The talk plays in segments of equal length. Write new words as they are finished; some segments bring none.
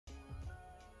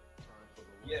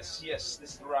Yes, this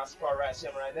is the Rastafari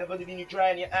Samurai. Never leaving you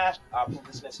dry in your ash. I put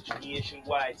this message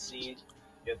nationwide, scene.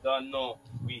 You don't know.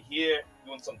 We here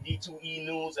doing some D2E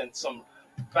news and some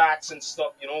facts and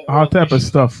stuff, all type of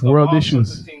stuff, world all issues.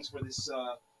 sorts of things for this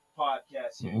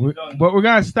podcast here. But we're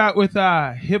gonna start with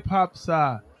hip hop's.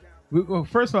 Well,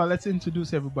 first of all, let's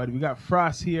introduce everybody. We got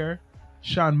Frass here,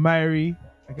 Sean Myrie.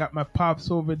 I got my pops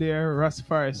over there,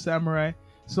 Rastafari Samurai.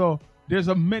 So there's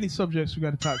many subjects we're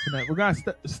gonna talk tonight. We're gonna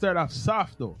start off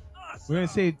soft though. We're gonna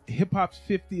say hip hop's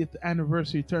 50th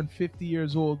anniversary, turned 50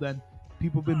 years old, and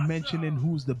people been mentioning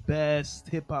who's the best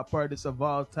hip hop artist of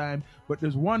all time. But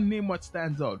there's one name what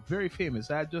stands out, very famous.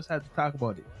 I just had to talk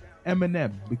about it,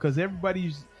 Eminem, because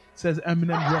everybody says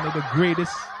Eminem's one of the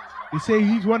greatest. They say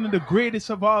he's one of the greatest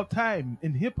of all time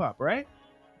in hip hop, right?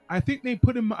 I think they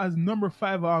put him as number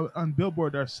 5 on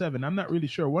Billboard or 7. I'm not really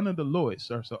sure, one of the lowest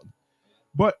or something.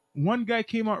 But one guy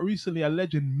came out recently, a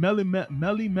legend, Melly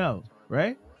Mel,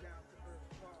 right?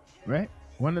 Right?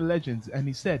 One of the legends. And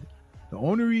he said the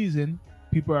only reason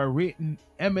people are rating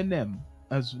Eminem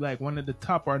as like one of the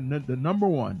top or the number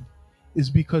 1 is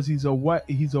because he's a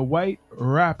white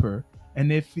rapper, and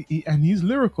he's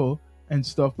lyrical and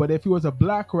stuff. But if he was a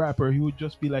black rapper, he would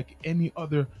just be like any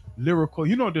other lyrical.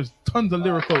 There's tons of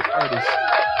lyrical artists,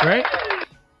 right?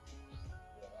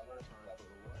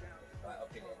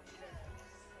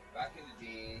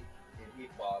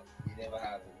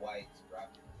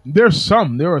 There's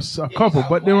some. There was a couple,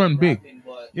 but they weren't big.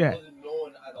 Yeah.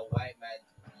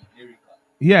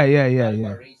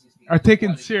 Yeah. Are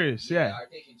taken serious. Yeah. Are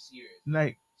taken serious.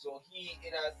 Like. So he,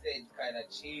 in a sense, kind of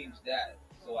changed that.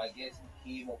 So I guess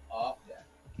he came up off that.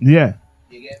 Yeah.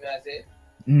 You get me? I said.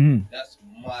 Mm-hmm. That's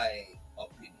my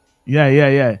opinion. Yeah.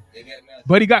 You get me?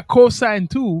 But he got co-signed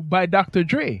too by Dr.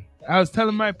 Dre. I was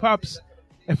telling my pops,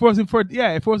 if it wasn't for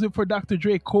Dr.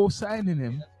 Dre co-signing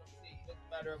him. It doesn't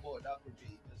matter about Dr.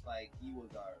 Dre. Just like he was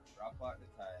our rapper at the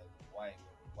time,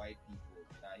 white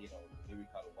people,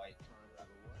 lyrical white people.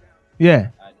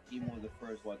 Yeah. And he was the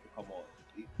first one to come out.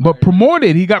 But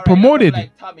promoted, he got promoted.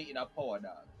 Like Tommy in a power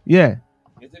dog. Yeah.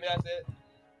 You see me? I said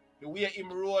the way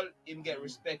him roll, him get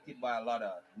respected by a lot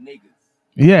of niggas.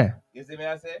 Yeah. You see me?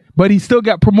 I said. But he still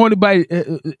got promoted by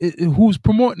who's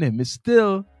promoting him? It's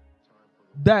still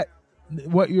that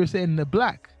what you're saying, the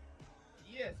black.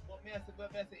 Yes, but me I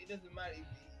said, it doesn't matter. It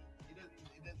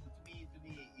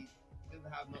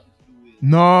doesn't have nothing to do with.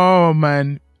 No,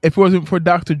 man. If it wasn't for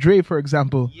Dr. Dre, for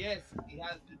example. Yes, it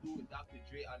has to do with Dr.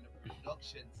 Dre on the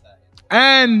production side.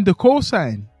 And the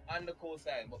cosign.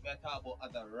 But we're talking about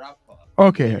other rapper.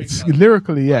 Okay, it's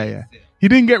lyrically, yeah. He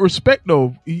didn't get respect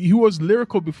though. He was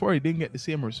lyrical before. He didn't get the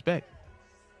same respect.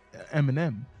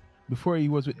 Eminem, before he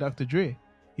was with Dr. Dre.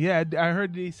 Yeah, I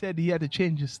heard they said he had to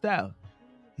change his style.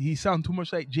 He sounded too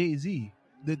much like Jay-Z.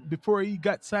 Before he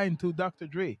got signed to Dr.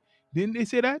 Dre. Didn't they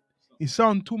say that? He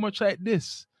sounded too much like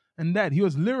this and that. He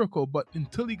was lyrical, but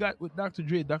until he got with Dr.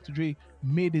 Dre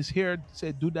made his hair,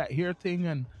 said do that hair thing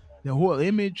and the whole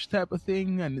image type of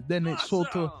thing, and then it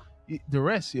sold to the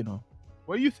rest,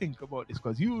 What do you think about this?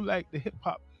 Because you like the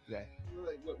hip-hop guy.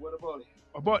 What about it?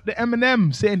 About the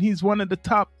Eminem saying he's one of the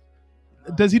top.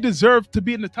 Does he deserve to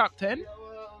be in the top 10? Yeah,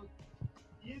 well,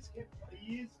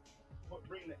 he is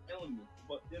bringing the element,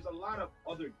 but there's a lot of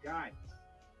other guys.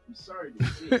 I'm sorry to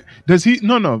say. Does he?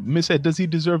 No. Miss said, does he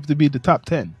deserve to be the top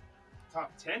 10?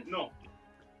 Top 10? No.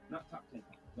 Not top 10.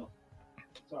 No.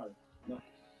 Sorry. No.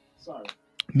 Sorry.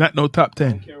 Not no top 10.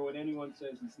 I don't care what anyone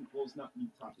says. He's supposed not to be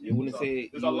top 10. You wouldn't say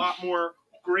there's a lot more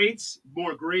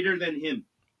greater than him,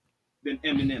 than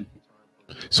Eminem.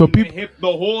 So people, the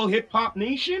whole hip hop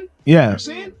nation. Yeah. You're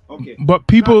saying? Okay. But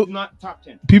people, not top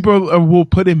 10. People will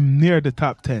put him near the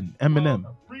top 10. Eminem.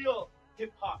 Real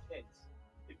hip hop heads.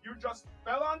 If you just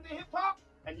fell onto hip hop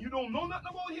and you don't know nothing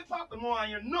about hip hop, and more,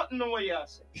 you're nothing the way I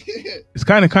say. It's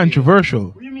kind of controversial.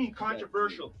 What do you mean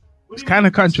controversial? It's kind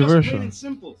of controversial. It's just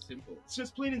plain and simple. It's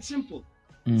just plain and simple.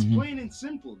 It's plain and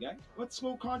simple, guys. What's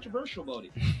so controversial about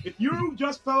it? If you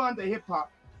just fell onto hip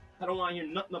hop, I don't want to hear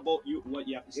nothing about you, what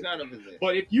you have to say.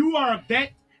 But if you are a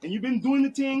vet and you've been doing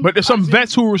the thing, but there's some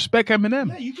vets who respect Eminem.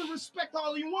 Yeah, you can respect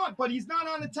all you want, but he's not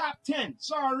on the top 10.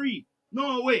 Sorry,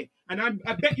 no way. And I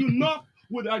bet you enough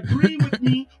would agree with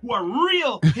me who are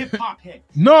real hip hop heads.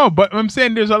 No, but I'm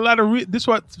saying there's a lot of this.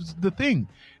 What's the thing?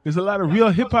 There's a lot of real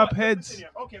hip hop heads.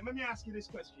 Okay, let me ask you this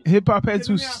question. Hip hop heads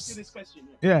who. Let me ask you this question.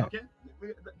 Yeah. Okay.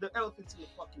 The elephant's in the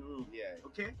fucking room. Yeah.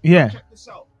 Okay. Yeah. Check this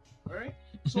out. All right.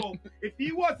 So if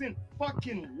he wasn't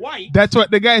fucking white, that's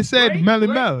what the guy said, right? Melly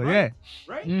Right? Mel. Right? Yeah.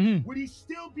 Right. Mm-hmm. Would he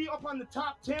still be up on the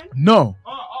top 10? No.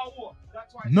 Oh,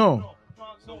 that's why. No.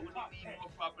 So would he be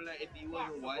more popular if he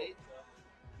wasn't white?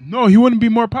 No, he wouldn't be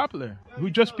more popular. He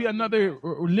would just be another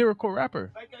lyrical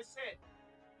rapper. Like I said,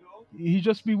 you know, He'd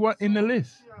just be what in the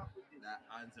list. That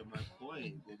answer my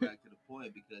point. Go back to the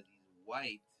point because he's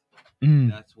white.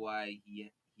 That's why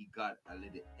he got a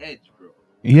little edge, bro.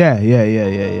 Yeah.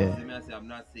 I'm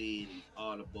not saying it's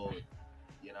all about,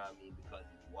 you know what I mean, because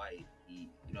he's white. He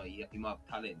might have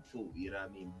talent too, you know what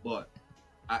I mean. But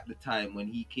at the time when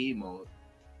he came out,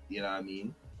 you know what I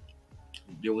mean,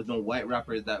 there was no white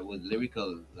rappers that was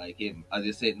lyrical like him. As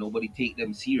I said, nobody take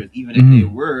them serious. Even if they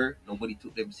were, nobody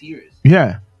took them serious.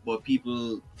 Yeah. But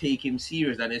people take him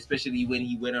serious, and especially when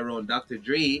he went around Dr.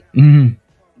 Dre,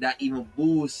 that even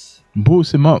boosts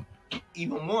him up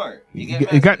even more. You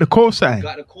got the cosign. You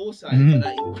got the cosign. So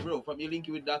that, bro, from you link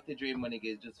it with Dr. Dre, my nigga,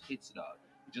 it just hits, dog.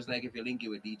 Just like if you link it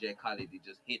with DJ Khaled, it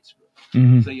just hits,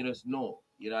 bro. So you just know,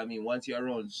 you know what I mean? Once you're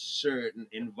around certain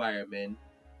environment,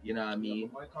 you know what I mean?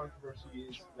 My controversy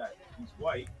is that he's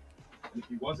white, and if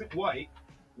he wasn't white,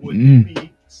 would he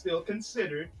be still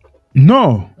considered?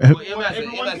 No. What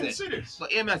everyone considers. So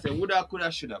I said, woulda, coulda,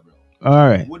 shoulda, bro. All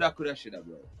right. Woulda, coulda, shoulda,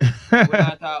 bro.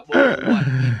 Woulda talk about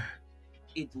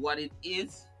what it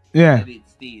is. Yeah. And it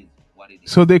stays what it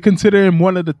is. So they consider him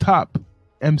one of the top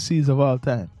MCs of all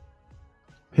time.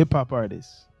 Hip hop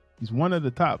artists. He's one of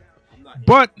the top.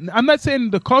 But I'm not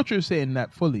saying the culture is saying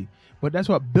that fully. But that's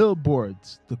what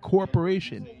Billboards, the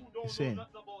corporation, is saying. Buy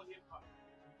out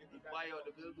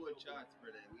the Billboard charts,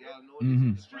 brother. We all know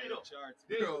this. Straight up. Charts,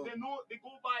 they go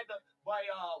by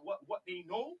what they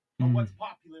know and what's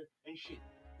popular and shit.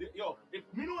 Yo, if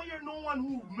me don't hear no one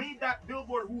who made that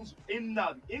Billboard who's in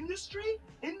the industry,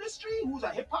 who's a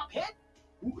hip hop head,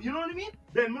 you know what I mean?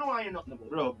 Then me don't want to hear nothing about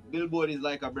it. Bro, Billboard is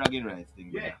like a bragging rights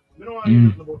thing, bro. Yeah, me don't want to hear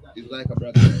nothing about that. It's like a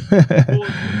bragging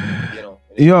rights. You know.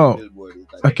 Yo. Billboard is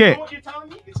like, Okay. You know what you're telling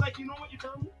me? It's like, you know what you're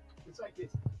telling me? It's like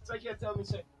this. It's like you're telling me,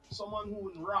 say, someone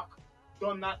who in rock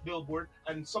done that Billboard,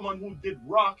 and someone who did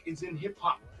rock is in hip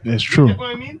hop. That's true. You get what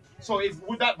I mean? So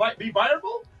would that be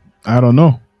viable? I don't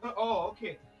know. Oh,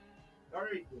 okay. All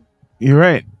right. You're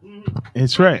right.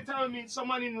 It's so right. You're telling me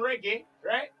someone in reggae,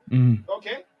 right?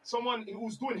 Okay. Someone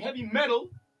who's doing heavy metal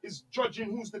is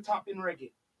judging who's the top in reggae.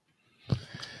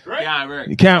 Right? Can't work.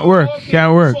 It can't work. Okay.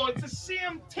 Can't work. So it's the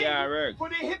same thing for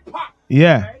the hip hop.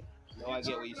 Yeah. Right? No, I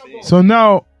get what you're saying. So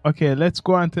now, okay, let's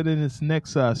go on to this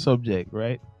next subject,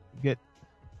 right? Get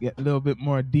a little bit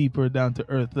more deeper down to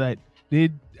earth. Like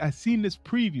I seen this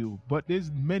preview, but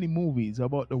there's many movies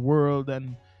about the world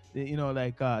and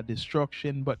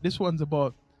destruction. But this one's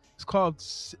about. It's called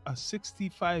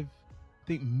 65, I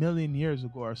think, million years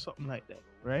ago or something like that,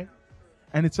 right?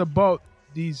 And it's about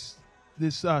humans.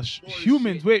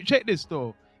 Shit. Wait, check this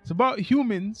though. It's about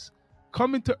humans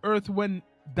coming to Earth when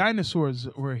dinosaurs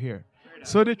were here.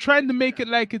 So they're trying to make it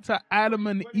like it's a Adam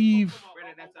and Eve.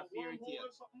 Brother, that's a fairy tale.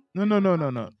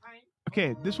 No.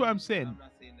 Okay, this is what I'm saying.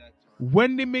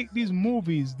 When they make these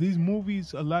movies,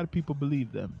 a lot of people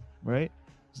believe them, right?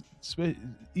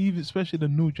 Especially the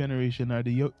new generation or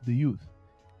the youth.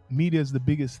 Media is the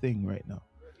biggest thing right now.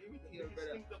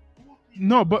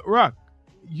 No, but Rock,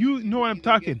 you know what I'm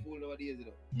talking.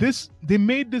 They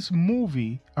made this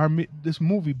movie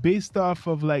based off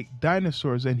of like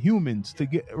dinosaurs and humans to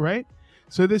get right.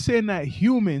 So they're saying that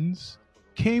humans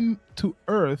came to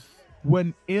Earth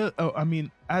when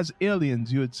as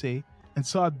aliens, you would say, and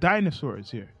saw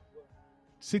dinosaurs here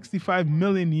 65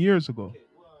 million years ago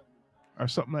or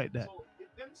something like that. So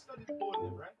if them studied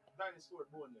bone, right? Dinosaur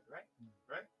bone, right?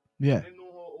 Yeah. They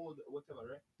know how old, whatever,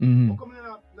 right? Mm-hmm. How come they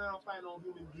now find out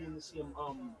human being the same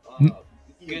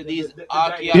These the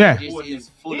archaeologists is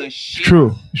full of shit.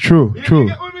 True. You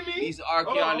get what I mean? These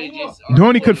archaeologists They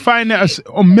only could find that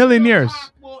a million years.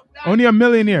 Only a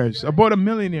million years. About a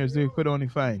million years they could only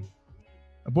find.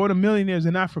 About a million years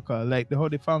in Africa, like how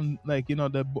they found,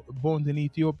 the bones in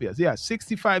Ethiopia. Yeah,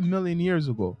 65 million years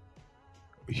ago,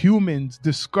 humans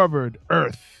discovered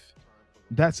Earth.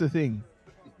 That's the thing.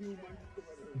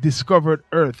 Discovered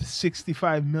Earth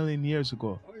 65 million years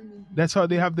ago. That's how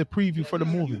they have the preview for the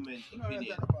movie.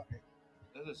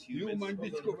 Human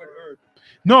discovered Earth.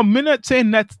 No, I'm not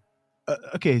saying that.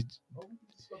 Okay.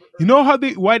 You know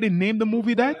why they named the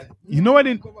movie that? You know what?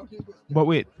 But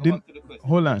wait,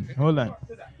 hold on.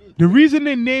 The reason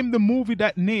they named the movie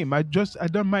that name, I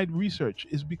done my research,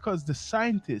 is because the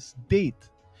scientists date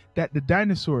that the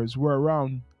dinosaurs were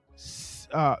around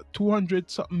 200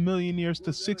 something million years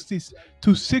to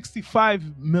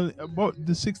 65 million, about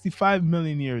the 65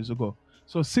 million years ago.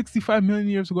 So 65 million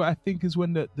years ago, I think, is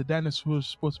when the dinosaurs were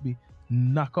supposed to be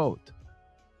knocked out.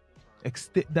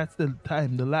 That's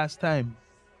the last time,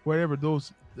 whatever the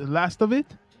last of it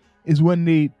is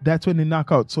that's when they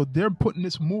knock out. So they're putting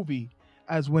this movie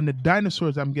as when the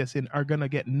dinosaurs, I'm guessing, are gonna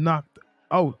get knocked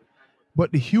out,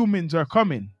 but the humans are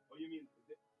coming. Oh, you mean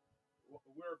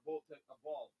we're both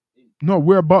evolved? No,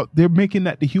 we're about. They're making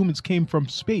that the humans came from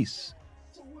space.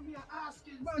 So when we are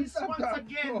asking this once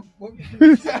again,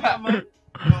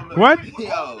 What?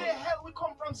 how the hell we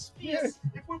come from space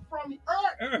if we're from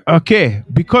Earth? Okay,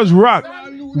 because rock.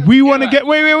 We want to get.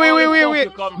 Wait.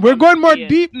 We're going more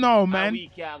deep now, man.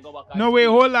 No, wait,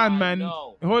 hold on, man.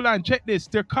 Hold on, check this.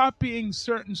 They're copying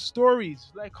certain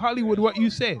stories, like Hollywood. What you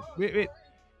said. Wait.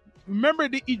 Remember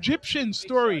the Egyptian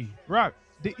story, rock.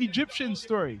 The Egyptian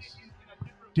stories.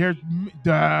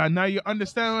 Now you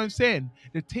understand what I'm saying.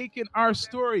 They're taking our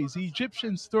stories, the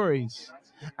Egyptian stories,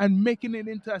 and making it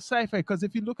into a sci-fi. Because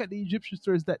if you look at the Egyptian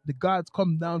stories, that the gods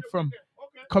come down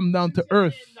to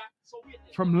earth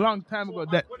from a long time ago.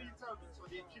 That What do you tell me? So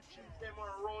the Egyptians them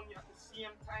are around at the same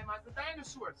time as the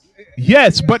dinosaurs.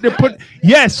 yes, but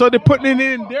so they're putting it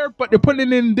in there, but they're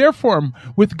putting it in their form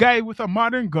with guy with a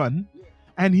modern gun,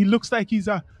 and he looks like he's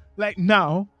like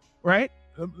now, right?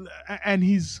 And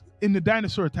he's in the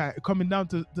dinosaur time coming down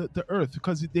to the earth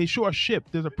because they show a ship.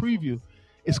 There's a preview.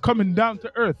 It's coming down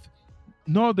to earth.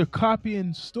 No, they're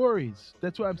copying stories.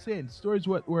 That's what I'm saying. Stories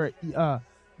were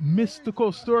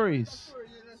mystical stories.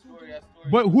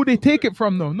 But who they take it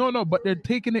from though? No, but they're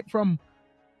taking it from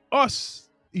us,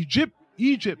 Egypt,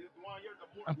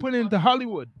 and putting it into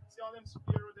Hollywood.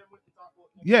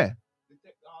 Yeah.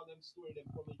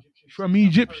 From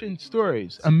Egyptian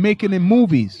stories and making it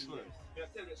movies.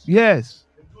 Yes.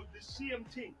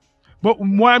 But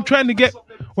what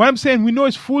I'm saying, we know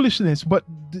it's foolishness, but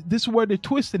this is where they're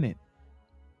twisting it.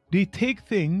 They take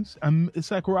things and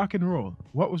it's like rock and roll.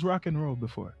 What was rock and roll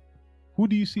before? Who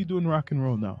do you see doing rock and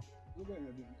roll now?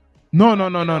 No. You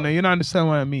don't understand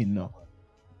what I mean. No.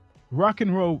 Rock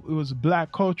and roll, it was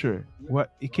black culture,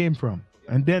 what it came from.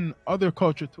 And then other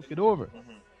culture took it over.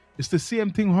 It's the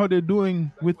same thing how they're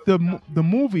doing with the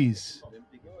movies.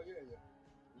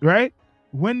 Right?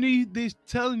 When they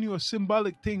telling you a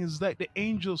symbolic thing is like the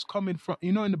angels coming from,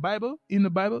 in the Bible,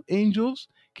 angels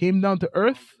came down to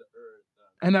earth.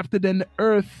 And after then the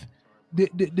earth,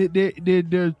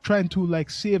 they're trying to like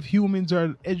save humans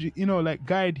or like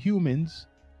guide humans,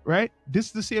 right? This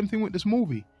is the same thing with this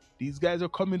movie. These guys are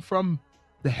coming from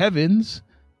the heavens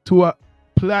to a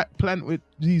planet with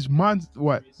these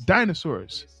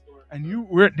dinosaurs, and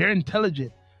they're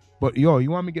intelligent. But you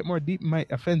want me to get more deep? It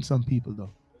might offend some people though.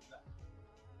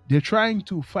 They're trying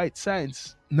to fight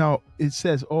science. Now it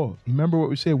says, remember what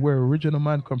we say? Where original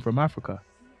man come from Africa.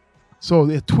 So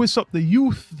they twist up the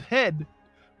youth head.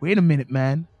 Wait a minute,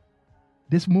 man.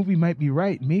 This movie might be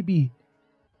right. Maybe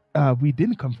we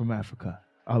didn't come from Africa,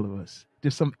 all of us.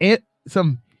 There's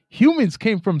some humans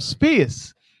came from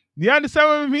space. You understand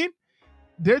what I mean?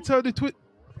 They're telling the twist.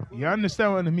 You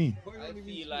understand what I mean?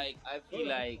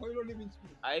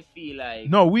 I feel like.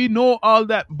 No, we know all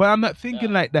that, but I'm not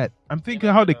thinking like that. I'm thinking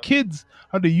how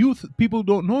the youth, people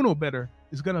don't know no better,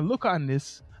 is going to look on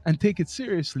this and take it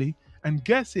seriously and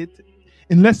guess it.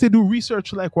 Unless they do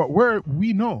research like what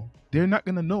we know, they're not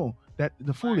going to know that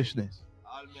the foolishness.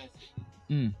 All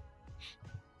messages.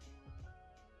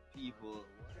 People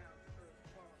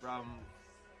from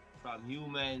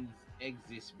humans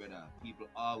exist, brother. People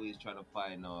always trying to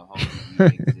find out how we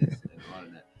exist and all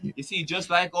that. You see, just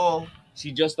like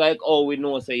we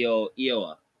know, say, yo,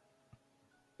 Ewa,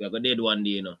 we are going to dead one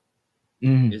day,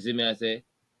 You see me, I say?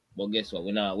 But guess what?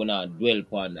 We're not dwell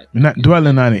upon that. We're not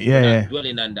dwelling on it, We're not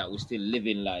dwelling on that. We're still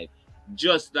living life.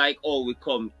 Just like, we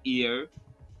come here.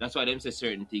 That's why them say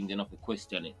certain things, they don't have to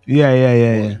question it.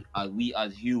 Yeah. We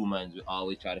as humans, we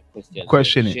always try to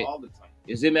question it. Shit. All the time.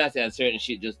 You see me, I say certain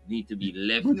shit just need to be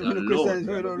left alone.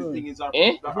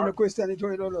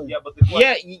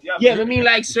 Yeah, but I mean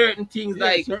like certain things,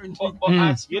 like certain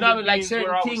things. You know what I mean, like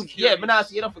certain things. Yeah, but now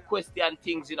you don't have to question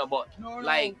things, but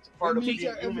like for the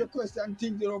people. If you question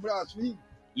things, blaspheme.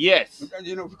 Yes. Because if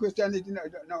you question it, no.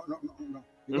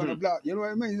 You're gonna blast. You know what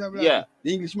I mean? Yeah.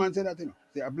 The Englishman said that,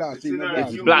 Say a blaspheme.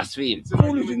 It's blaspheme.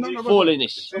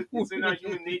 Foolishness. It's in our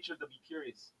human nature to be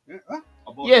curious.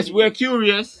 Yes, we're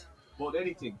curious. About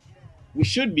anything. We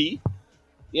should be.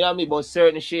 You know what I mean? But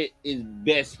certain shit is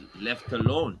best left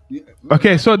alone.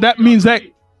 Okay, so that means that.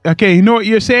 Okay, you know what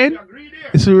you're saying?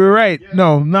 So you're right. Yeah.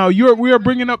 No, now we are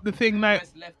bringing up the thing now.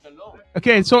 Left alone.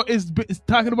 Okay, so it's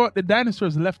talking about the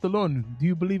dinosaurs left alone. Do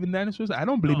you believe in dinosaurs? I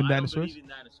don't believe in dinosaurs.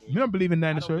 You don't believe in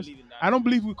dinosaurs? I don't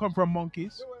believe we come from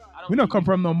monkeys. We don't come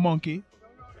from no monkey.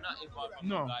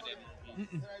 No.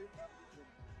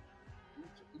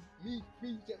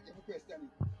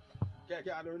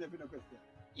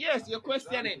 Yes, you're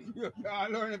questioning. I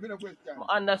learn if you question.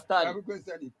 Understand. I have a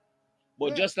question.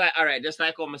 But just like how I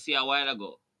said a while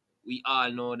ago, we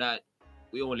all know that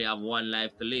we only have one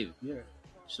life to live. Yeah.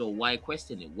 So why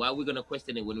question it? Why are we gonna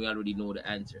question it when we already know the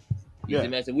answer? You Yeah. see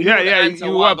me? I say, we know the answer,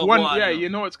 you have one. Yeah, you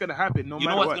know what's gonna happen. No you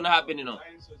matter know what's what. gonna happen, you know.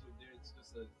 Dinosaurs were there. It's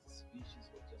just a species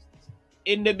with just this.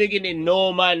 In the beginning,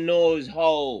 no man knows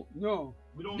how No.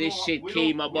 We don't this know shit we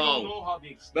came don't- we don't about know how they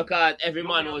exist. because every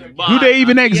man was born. Do they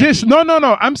even and exist? created.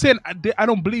 No. I'm saying I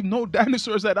don't believe no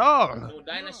dinosaurs at all. No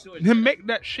dinosaurs. They make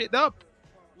that shit up.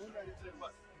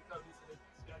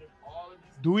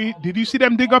 Did you see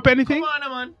them dig up anything?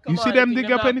 Come on, man. You see them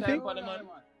dig up anything?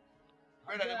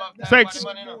 It's like-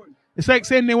 It's like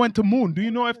saying they went to moon. Do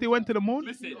you know if they went to the moon?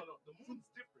 Listen, No, the moon's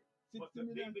different. But they've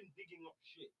been digging up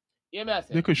shit. yeah, me I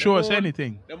say, They could the show us moon-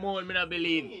 anything. The moon, me not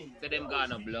believe. So them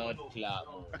gonna blood clot.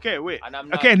 Okay, wait. And I'm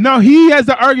not- Okay, now he has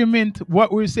the argument.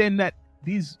 What we're saying that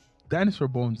these dinosaur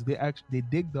bones, they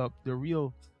digged up the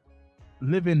real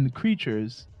living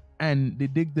creatures, and they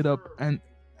digged it up, and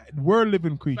we're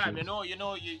living creatures. Fam, you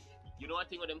know what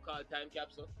thing what them call time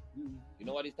capsule? You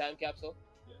know what is time capsule?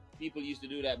 Yeah. People used to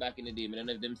do that back in the day, but none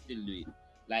of them still do it.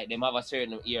 Like them have a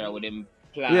certain era where them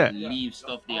plant, Yeah. leave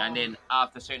stuff there, and then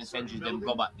after certain centuries, them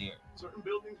go back there. Certain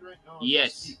buildings right now.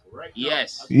 Yes. Right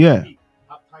Yes. Now, as we Yeah. speak,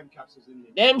 have time capsules in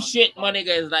there. Them shit, my nigga,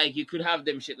 is like you could have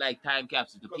them shit like time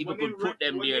capsules. The Because people when could they put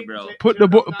them when there, they bro. take- Put the they're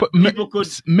bo- not- put, People could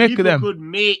make people them could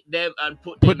make them and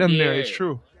put them there. there. It's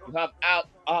true. You have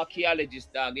archaeologists,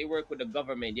 dog. They work with the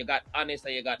government. You got honest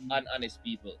and you got unhonest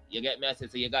people. You get me? I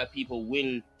said, so you got people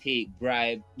will take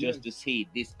bribe just to say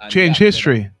this and Change that,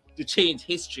 history. to change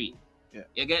history. Yeah.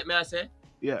 You get me? I say.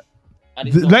 Yeah. And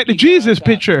it's no Like the people Jesus on top.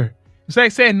 picture. It's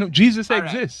like saying no, Jesus All right.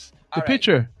 exists. The All right.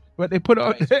 picture, but they put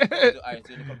out. Alright,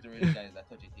 so when it comes to religion, that's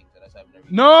touchy thing. So that's why I'm not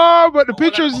really- No, but the But all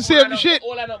picture I- is the but same all shit.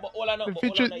 I know, The you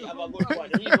picture- have a good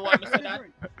point. The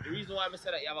reason why I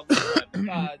said that, you have a good point,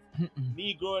 because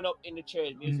me growing up in the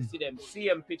church, me used to see them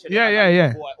same picture. Yeah, as yeah, a yeah.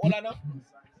 little boy. All I know,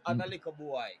 as a little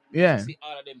boy, Yeah. you see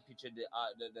all of them picture,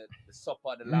 the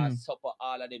supper, the last supper,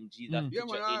 all of them Jesus Mm. picture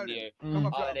Yeah, man, in there,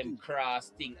 Mm. all of them cross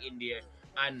thing in there.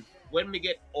 And when we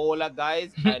get older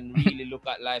guys and really look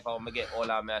at life, and when we get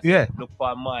older, man, Yeah. look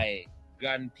for my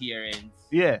grandparents.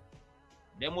 Yeah.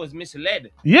 Them was misled.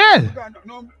 Yeah.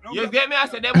 You get me? I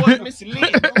said them was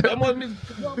misled. Them was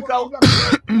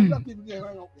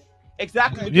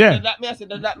exactly. Yeah. That me I said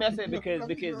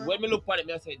because when we look at it,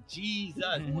 me I said Jesus.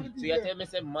 So you tell me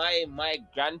say my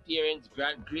grandparents,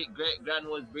 great grand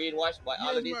was brainwashed by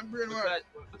all of this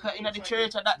because in the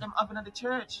church and that them happen at the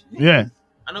church. Yeah.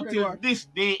 And up till this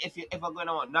day, if you ever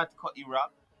gonna want not to cut you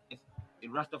rock, if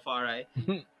in Rastafari,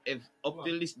 if up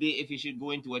till this day, if you should go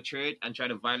into a church and try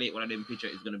to violate one of them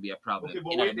pictures, it's gonna be a problem. Okay,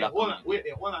 but in the wait there, black hold on, community.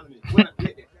 hold on a minute. Wait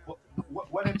there.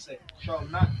 What them say? Shall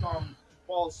not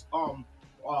false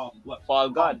what?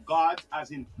 False God. Gods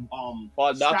as in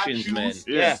False doctrines, statues, man.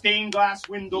 Yeah. stained glass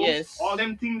windows, Yes. all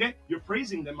them thing there. You're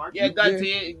praising them, aren't you? Yeah, God Yeah.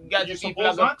 say God You're say people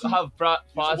supposed not to. have false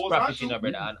supposed prophets not in to. our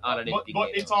brother and all of them things. But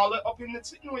you it's know. all up in the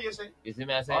sitting where you say. You see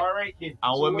me I say? All right, then.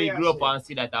 And So when me what grew I up say? and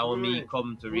see that, and when me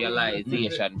come to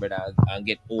realization, brother, and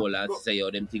get old and say,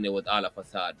 yo, them thing they was all a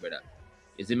facade, brother.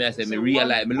 You see me, I say, me So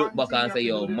realize, me look one back thing and you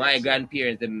say, have to yo, do my is-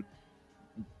 grandparents,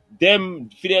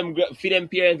 for them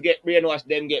parents get brainwashed,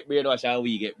 them get brainwashed, and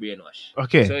we get brainwashed.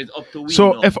 Okay. So it's up to we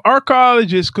So now. if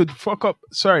archaeologists could fuck up,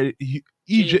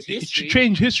 Egypt, history.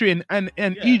 change history and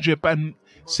Yeah. Egypt and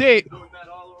say Doing that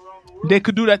all around the world. they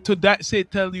could do that to that, say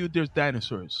tell you there's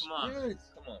dinosaurs. Come on,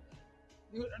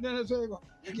 come on.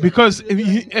 Because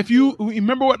if you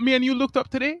remember what me and you looked up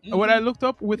today, what I looked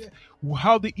up with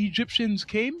how the Egyptians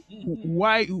came,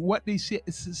 what they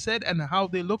said and how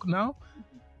they look now,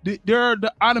 they're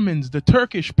the Ottomans, the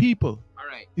Turkish people. All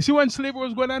right. You see when slavery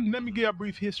was going on? Let me give you a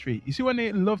brief history. You see when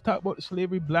they love talk about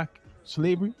slavery, black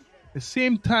slavery? The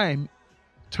same time,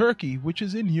 Turkey, which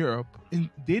is in Europe,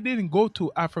 they didn't go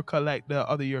to Africa like the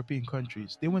other European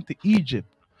countries. They went to Egypt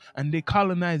and they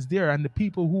colonized there. And the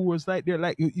people who was like, they're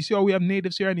like, you see how we have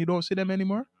natives here and you don't see them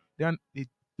anymore? The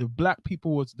black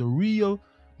people was the real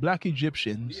black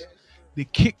Egyptians. Yes. They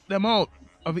kicked them out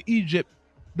of Egypt.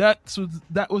 That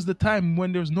was the time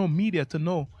when there was no media to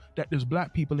know that there's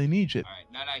black people in Egypt. All right,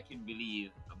 that I can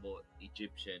believe about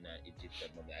Egyptian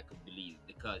mummy. I could believe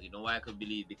because you know why I could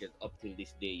believe because up till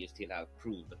this day you still have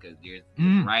proof because there's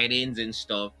writings and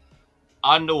stuff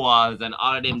on the walls and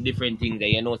all of them different things that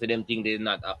you know so them things is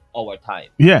not of our time.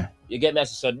 Yeah. You get me?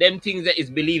 So them things that is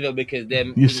believable because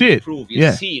them You things see it. proof. You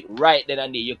Yeah. see it right then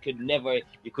and there. You could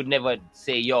never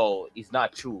say, yo, it's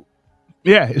not true.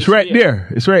 Yeah, it's right there.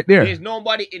 It's right there. There's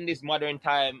nobody in this modern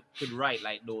time could write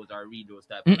like those or read those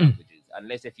type of languages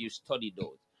unless if you study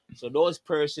those. So those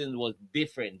persons was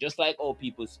different, just like all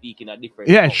people speaking a different.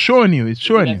 Yeah, tongues. it's showing you. It's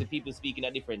showing you. The people speaking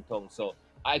a different tongue, so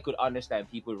I could understand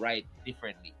people write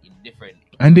differently in different.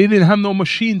 And they didn't have no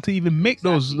machine to even make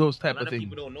Exactly. those type a lot of things.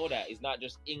 People don't know that. It's not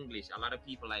just English. A lot of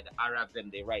people like the Arabs,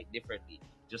 they write differently.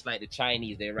 Just like the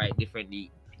Chinese, they write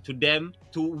differently. To them,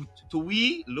 to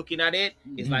we looking at it,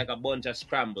 it's like a bunch of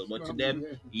scramble. But to them,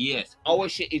 yes, our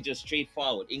shit is just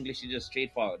straightforward. English is just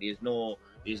straightforward. There's no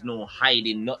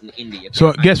hiding nothing in there.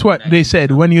 So guess what they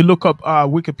said when you look up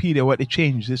Wikipedia? What they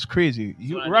changed? It's crazy.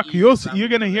 You're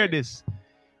gonna hear this.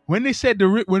 When they said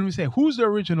when we say who's the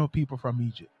original people from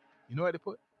Egypt, you know what they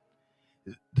put?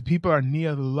 The people are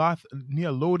near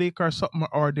Lodek or something,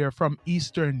 or they're from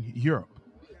Eastern Europe.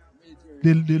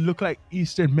 They look like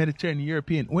Eastern Mediterranean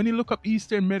European. When you look up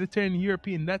Eastern Mediterranean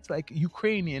European, that's like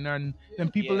Ukrainian and them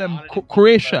people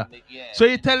Croatia. So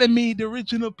you're telling me the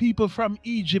original people from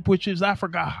Egypt, which is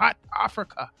Africa, hot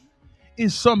Africa,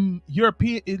 is some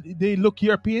European? They look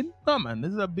European? No, man,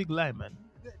 this is a big lie, man.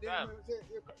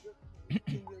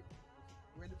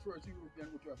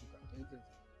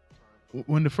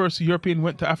 When the first European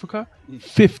went to Africa,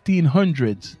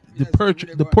 1500s,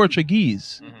 the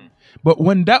Portuguese. Mm-hmm. But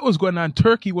when that was going on,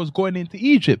 Turkey was going into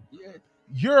Egypt.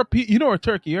 Europe, you know where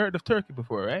Turkey? You heard of Turkey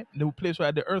before, right? The place where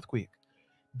had the earthquake.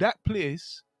 That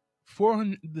place,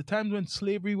 the times when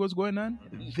slavery was going on,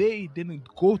 they didn't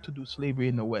go to do slavery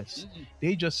in the West.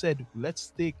 They just said, let's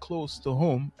stay close to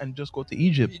home and just go to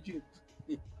Egypt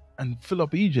and fill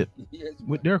up Egypt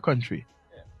with their country.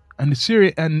 And the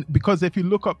Syria, and because if you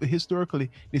look up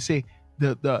historically, they say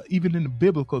the even in the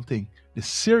biblical thing, the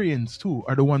Syrians too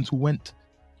are the ones who went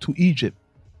to Egypt.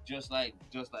 Just like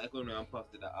when I'm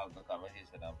Pops did the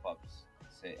conversation and Pops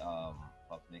say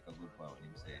Pops make a good point when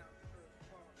he say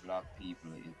black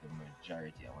people is the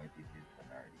majority and white people is the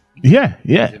minority.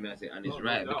 Yeah. And it's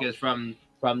right because from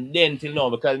then till now,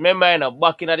 because remember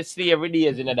back in the slavery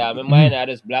days in that, remember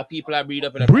just black people are breed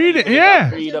up in the breed up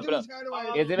because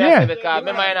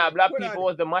remember black people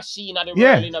was the machine of the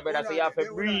world in the better, so you have to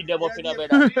breed them up in the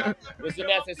better. You see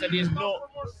me, so there's no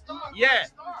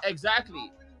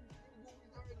exactly.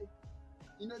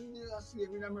 You know,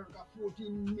 slavery in America,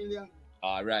 14 million.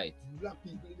 All right. Black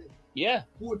people there. Yeah.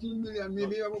 14 million,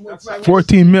 maybe about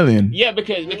 14 million. Yeah,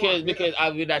 because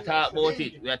as we talk about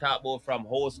it, we talk about from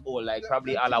household, like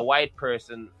probably all a white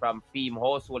person from theme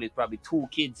household is probably 2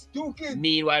 kids. 2 kids.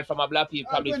 Meanwhile, from a black people,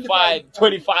 probably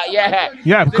 25. Yeah.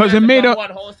 Yeah, because it made up.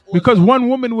 Because one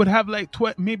woman would have like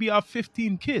maybe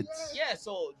 15 kids. Yeah,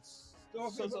 so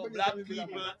black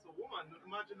people.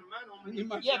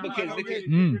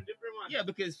 Yeah,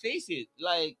 because face it,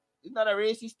 like it's not a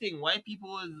racist thing. White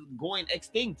people is going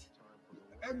extinct.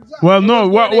 Exactly. Well, no.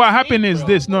 What happened is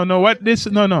this. No. What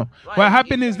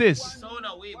happened is this.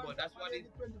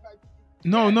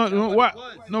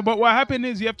 But what happened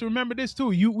is you have to remember this too.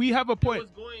 We have a point.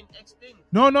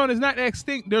 No, it's not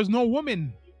extinct. There's no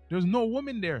woman. There's no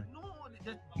woman there.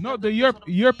 No, the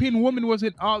European woman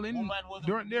wasn't all in.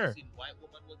 They weren't there.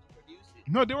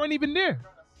 No, they weren't even there.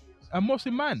 I'm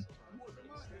mostly man.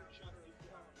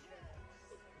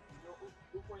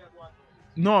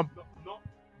 No,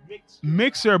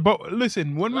 mixer. But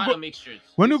listen, when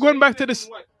we're going back to this,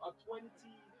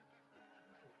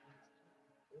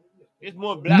 it's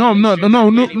more black. No.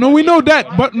 We know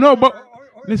that, but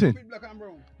listen.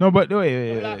 No, but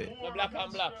wait. Black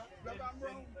and black.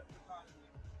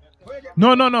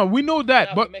 No. We know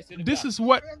that, but this is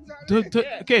what.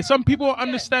 Okay, some people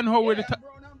understand how we're the.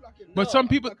 But some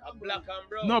people,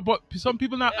 but some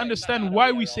people not understand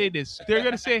why we say this. They're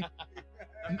gonna say,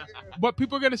 but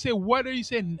people are gonna say, what are you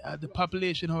saying? The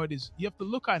population, how it is. You have to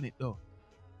look on it though.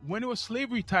 When it was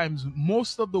slavery times,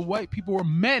 most of the white people were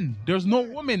men. There's no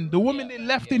woman. The woman they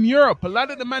left in Europe. A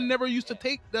lot of the men never used to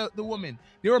take the woman.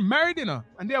 They were married in her,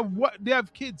 and they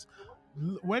have kids.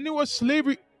 When it was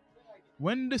slavery,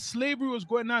 when the slavery was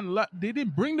going on, they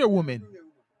didn't bring their women.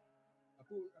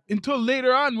 Until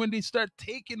later on when they start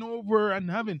taking over and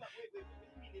having.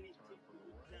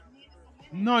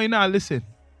 No, you're not. Listen.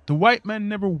 The white man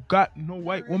never got no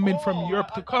white woman from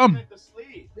Europe to come.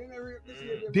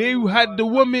 They had the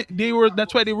woman.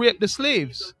 That's why they raped the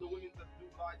slaves.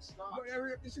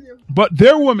 But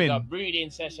their women.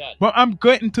 But I'm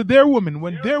getting to their women.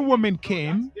 When their women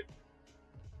came,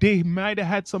 they might have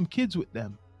had some kids with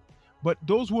them. But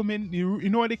those women, you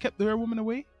know why they kept their women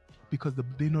away? Because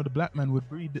they know the black man would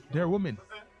breed their women.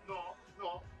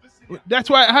 That's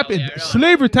why it happened.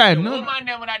 Slavery time. No.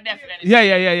 Yeah.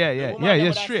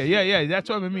 Yeah, straight. Yeah. That's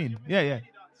what I mean. Yeah.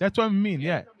 That's what I mean.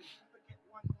 Yeah.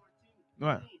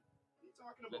 What?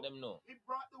 talking about. Let them know. They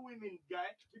brought the women, guy,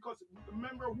 because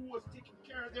remember who was taking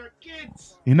care of their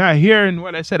kids. You're not hearing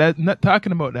what I said. I'm not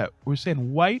talking about that. We're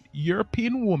saying white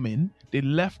European women, they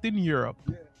left in Europe.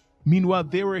 Yeah. Meanwhile,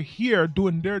 they were here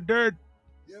doing their dirt.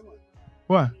 Yeah, man.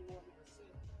 What?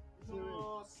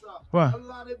 No, sir. What? A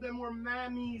lot of them were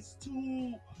mammies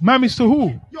too. Mammies to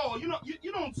who? Yo,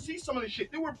 you don't see some of the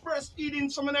shit. They were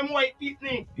breastfeeding some of them white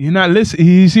people. You're not listening.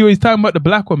 You see what he's talking about, the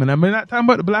black woman. I'm not talking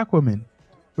about the black woman.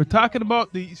 We're talking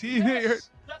about the... See,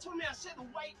 Yes, that's what I said. The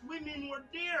white women were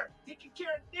there taking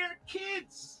care of their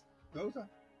kids. No, sir.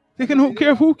 they can who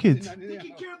care of who kids?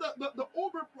 Taking care of the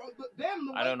them.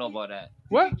 The I don't know white about that.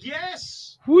 What? people.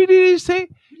 Yes. Who did he say? What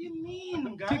do you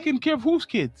mean, guy? Taking care of whose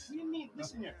kids? What do you mean?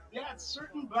 Listen here. They had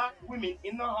certain black women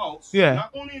in the house. Yeah.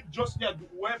 Not only just that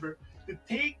whoever to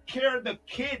take care of the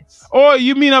kids. Oh,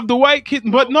 you mean of the white kid?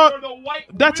 But For not... the white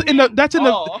That's in women. the... That's in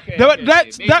the... Oh, okay, that- okay,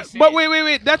 that's... okay. That, Babysit. but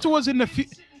wait. That was in the...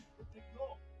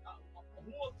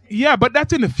 Yeah, but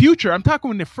that's in the future. I'm talking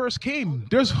when they first came.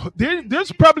 There's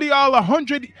probably all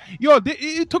 100. Yo,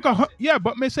 it took yeah,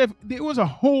 but myself, it was a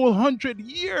whole 100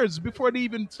 years before they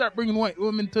even start bringing white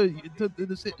women to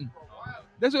the sitting.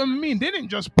 That's what I mean. They didn't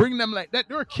just bring them like that.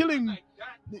 They were killing.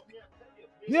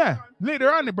 Yeah,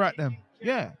 later on they brought them.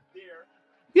 Yeah.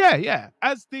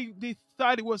 As they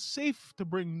thought it was safe to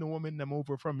bring the women them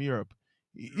over from Europe.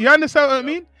 You understand what I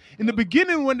mean? In the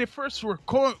beginning, when they first were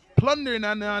plundering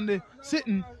on the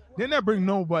sitting, they never bring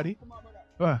nobody. It's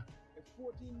 14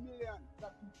 million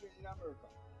black people in America.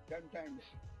 That time,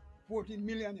 14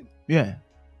 million. In. Yeah.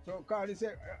 So Carly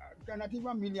said, not even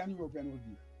a million European was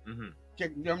there. Mm-hmm.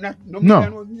 Check, no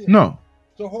million was there. No.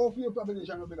 So how few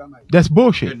population will be that much? That's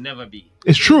bullshit. Could never be.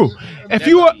 It's true. If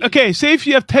you say if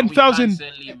you have 10,000,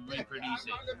 Constantly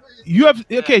reproducing. you have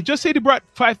just say they brought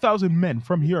 5,000 men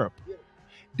from Europe.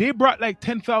 They brought like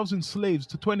 10,000 slaves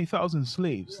to 20,000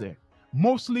 slaves there.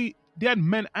 Mostly they had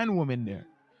men and women there.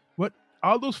 But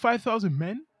all those 5,000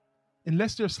 men,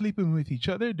 unless they're sleeping with each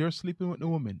other, they're sleeping with the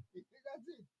woman.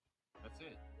 That's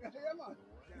it.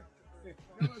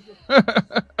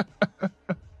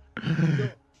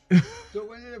 So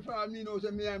when you find me,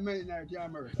 say me and minority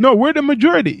America. No, we're the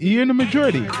majority. You're in the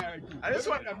majority. You're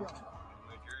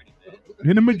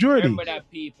the majority. Remember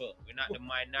that, people. We're not the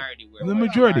minority. We're The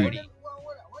majority. minority.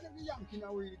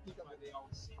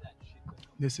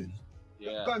 Listen.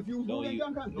 Yeah. Confused. No, Who you,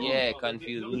 them confused? yeah,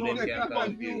 confused. Who them can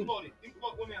confuse? Think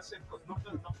about what I said, because not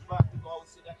black people always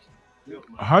say that shit.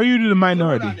 How are you the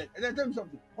minority? Let them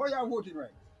something. How you are voting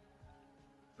rights?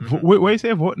 What you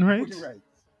say, voting rights? Voting rights.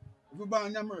 If you born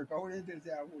in America, how do you say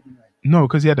I voting rights? No,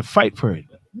 because you had to fight for it.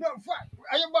 No, fight.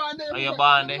 Are you born there? Are you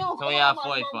born there? So you have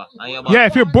fight for. Are you born? Yeah,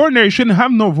 if you're born there, you shouldn't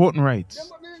have no voting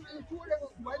rights.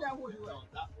 Why they voting rights?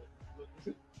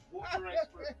 Voting rights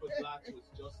for blacks was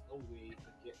just a way to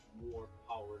get more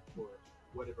power for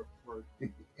whatever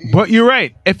party. But you're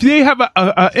right. If they have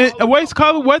a what's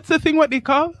called? What's the thing? What they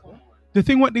call? The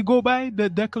thing what they go by? The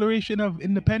Declaration of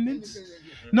Independence?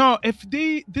 No, if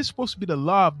this is supposed to be the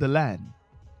law of the land.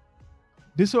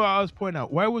 This is what I was pointing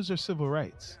out. Why was there civil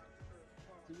rights?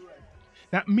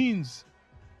 That means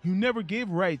you never gave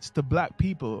rights to black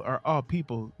people or all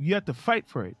people. You had to fight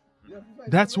for it.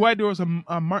 That's why there was a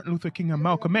Martin Luther King and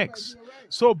Malcolm X.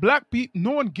 So black people,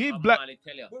 no one gave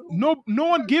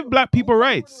black people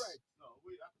rights.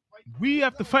 We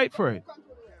have to fight for it.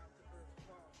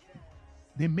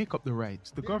 They make up the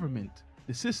rights. The government,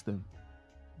 the system.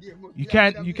 You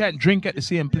can't drink at the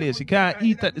same place. You can't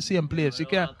eat at the same place. You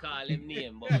can't. Call him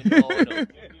name, but we don't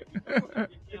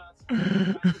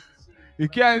know. You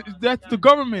can't. That's the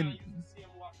government.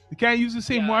 You can't use the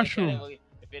same washroom.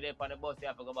 If you're there on the bus, you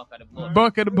have to go back at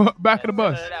the bus. Back of the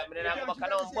bus. Yeah, but then I go back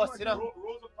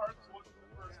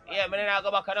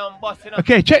on the bus, you know.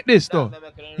 Okay, check this though.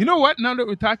 You know what? Now that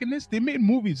we're talking this, they made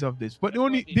movies of this, but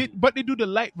they do the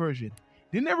light version.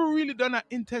 They never really done an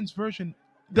intense version.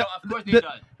 No, of course they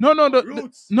done. No, I'm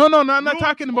not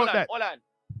talking about that. Hold on.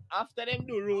 After them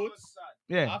do Roots,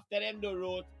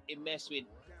 it mess with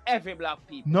every black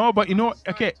people. No, but you know,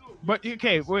 wait,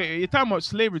 you're talking about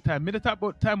slavery time. Me talk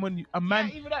about time when a man.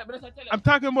 Yeah, even that, but that's I'm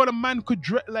talking about a man could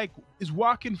is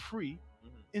walking free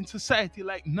in society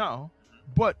like now,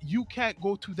 but you can't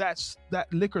go to that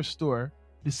liquor store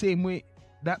the same way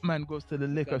that man goes to the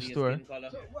liquor store.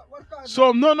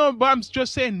 So no, but I'm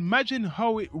just saying, imagine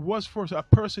how it was for a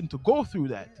person to go through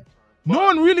that. No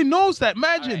one really knows that.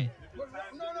 Imagine.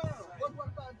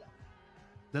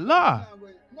 The law.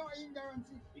 No, ignorance.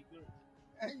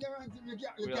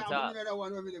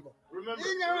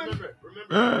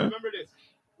 Remember this.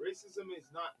 Racism is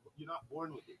not, you're not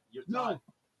born with it. You're taught.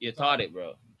 You taught it,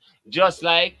 bro. Just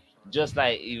like just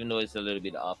like, even though it's a little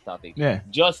bit off topic, Yeah.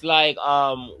 just like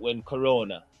when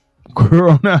Corona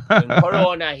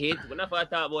hit, whenever I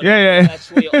talk about that's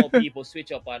show you how people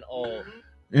switch up and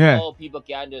all people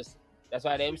can just. That's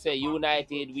why them say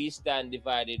united we stand,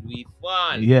 divided we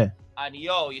fall. Yeah. And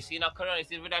yo, you see now Corona, you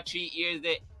see for that 3 years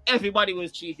there, everybody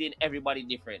was treating everybody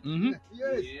different. Mm-hmm.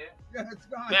 Yeah, it's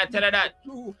gone. May I tell you that?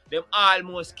 Them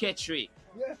almost catchy.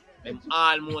 Yeah. Them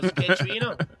almost catchy, you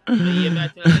know. May I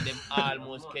tell you that them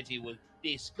almost catchy was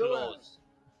this close.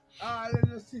 All in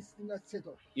the system that's set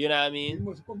up. You know what I It mean?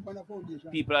 must come from a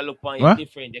foundation. People are looking at you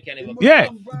different. They can't even. Yeah.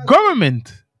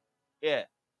 Government. Yeah.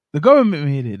 The government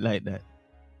made it like that.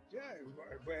 Yeah,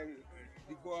 well,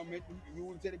 the government, you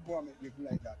wouldn't say the government make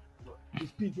it like that.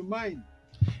 It's people's mind.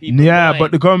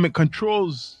 But the government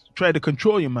try to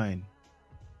control your mind.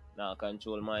 No,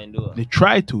 control mind though. They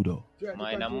try to though.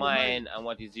 Mind and mind, and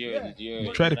what is yours is yours.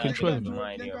 They try to control them.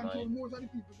 Mind, they your control mind. most of the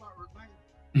people's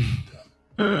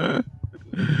mind.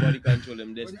 Everybody control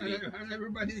them destiny. And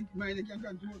everybody mind they can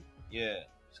control. Yeah.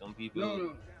 Some people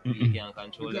No. you can't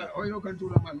control them. Oh, you don't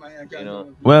control a man, man. You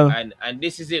know. Well, and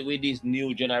this is it with this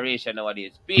new generation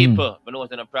nowadays. People, but no one's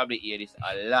gonna probably hear this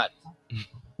a lot.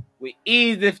 We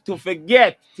easy to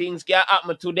forget things can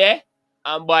happen today,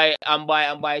 and by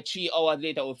 3 hours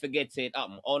later we forget say it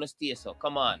happen. Honesty, so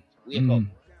come on, wake up.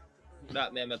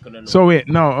 That man couldn't know. So wait,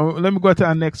 no, let me go to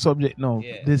our next subject. No,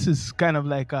 Yeah. this is kind of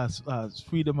like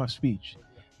freedom of speech.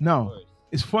 No,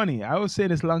 it's funny. I was saying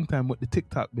this a long time with the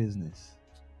TikTok business.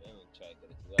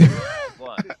 Go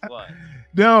on.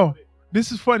 No,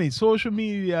 this is funny. Social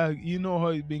media, you know how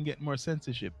it's been getting more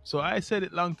censorship. So I said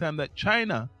it long time that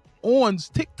China owns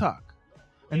TikTok.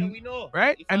 And, yeah, we know.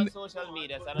 Right? It's and on social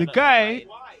media. So the guy,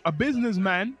 a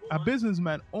businessman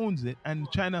owns it, and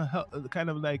China kind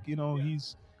of like,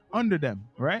 he's under them,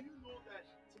 right?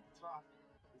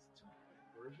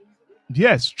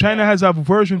 Yes, China has a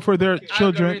version for their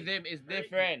children. Algorithm is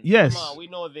different. Yes. Come on, we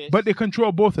know this. But they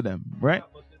control both of them, right?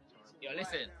 Yo,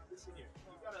 listen.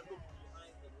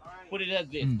 Put it as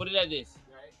this. Put it as this.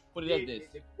 Put it as this.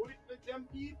 They put it with them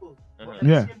people. Uh-huh. But at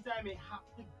Yeah. the same time, it have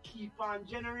to keep on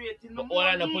generating the But all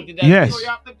I know, money. put it as Yes. So you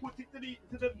have to put it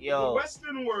to the Yo.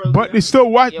 Western world. But yeah. they still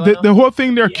watch Yeah, the whole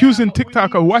thing. They're Yeah, accusing but we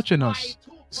TikTok need of to watching spy us,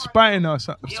 too. spying us,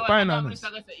 Yo, spying on what? us.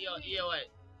 Yo, what?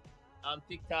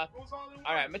 TikTok. Goes all in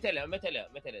All right, one. me tell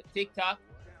you. TikTok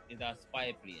is a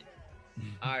spy plane.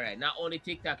 All right, not only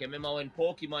TikTok. Remember when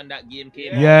Pokemon that game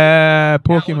came out? Yeah, That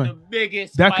was the Pokemon.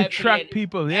 biggest That spy could track plane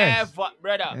people, yes. ever,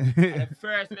 brother. And at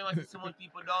first, remember see some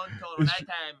people downtown. Night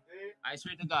time, I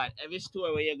swear to God, every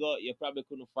store where you go, you probably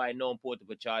couldn't find no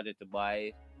portable charger to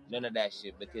buy. None of that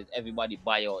shit because everybody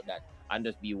buy out that and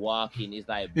just be walking. It's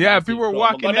like Yeah, massive people were crowd.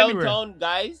 walking But go anywhere. downtown,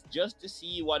 guys, just to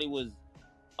see what it was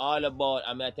all about.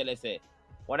 I mean, I tell you, say,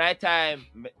 one night time,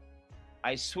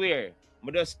 I swear,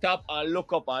 I just stop and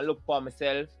look up and look for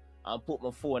myself and put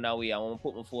my phone away. And when I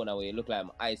put my phone away, it looked like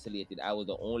I'm isolated. I was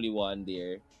the only one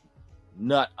there,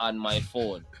 not on my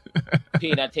phone,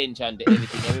 paying attention to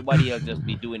everything. Everybody else just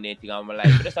be doing anything. I'm like,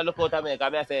 but just I look out at me.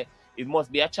 I say, it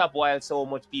must be a chop while so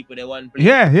much people they want play.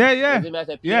 Yeah. I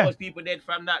say, Yeah. much people dead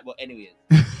from that. But anyways,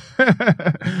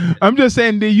 I'm just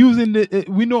saying they're using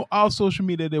we know all social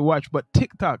media they watch, but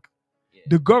TikTok, yeah.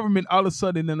 the government all of a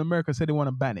sudden in America said they want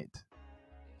to ban it.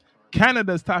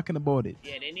 Canada's talking about it.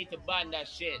 Yeah, they need to ban that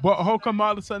shit. But how come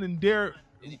all of a sudden They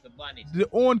need to ban it. they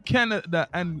own Canada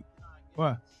and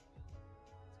what?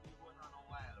 It's been going on a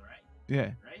while, right?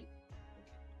 Yeah. Right?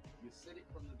 You said it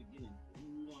from the beginning.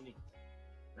 You want it.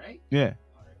 Right? Yeah.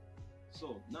 All right.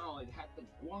 So now it had to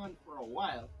go on for a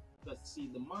while to see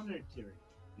the monitoring.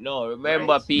 No,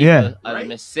 remember Right. people, Yeah. as Right.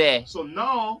 me say, So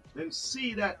now them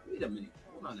see that. Wait a minute.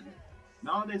 Hold on a minute.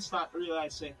 Now they start to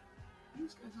realize, say,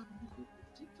 these guys have a good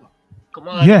TikTok. come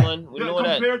on, Yeah. man, we know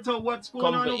that. Compared to what's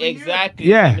going on over Exactly.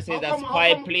 Yeah. Let me say here. that's How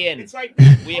spy come plane. It's like,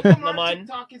 Wake how up, come the our man.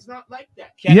 TikTok is not like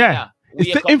that. Canada, It's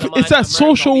wake up, a the man.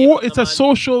 social America, wake up, the man.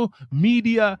 social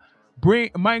media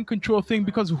mind control thing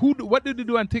because what did they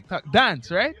do on TikTok?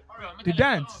 Dance, right? All right, They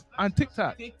dance on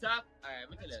TikTok. TikTok. All right,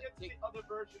 let me Let's tell get to you. the other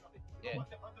version of it. You know Yeah. what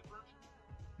the other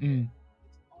version is? Mm.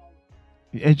 It's all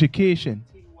The education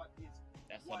everything what is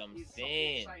That's what I'm is something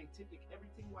saying. scientific,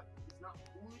 everything what is not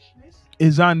foolishness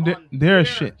is on their theirs.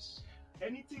 shit.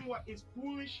 Anything what is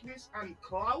foolishness and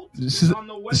clout This is is- on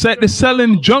the It's like they're Western selling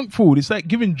world. junk food. It's like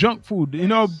giving junk food. You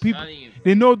know, people Telling you.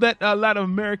 they know that a lot of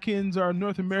Americans or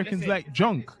North Americans Listen, like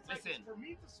junk. It's like Listen. for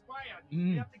me to spy on you, Mm.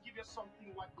 we have to give you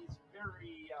something what is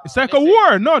very. It's like a Listen.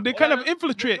 war. No, they Hold kind on. of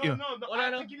infiltrate you. No, Hold I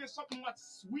have on. to give you something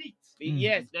what's sweet.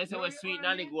 Yes, that's how sweet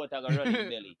nanny goat I got running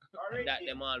belly. All right? That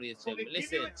them always So tell they me.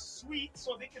 give you Listen, it sweet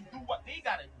so they can do what they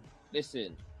gotta do.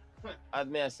 listen. As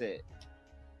me I say,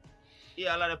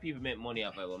 Yeah, a lot of people make money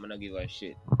off it, but I'm not give a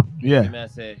shit. Yeah. I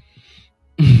say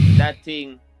that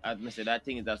thing, as I say, that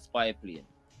thing is a spy plane.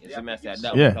 You see me I say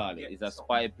that we call it. It's a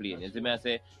spy plane. You see me I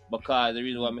say because the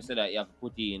reason why I say that you have to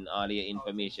put in all your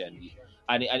information.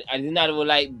 And it's not even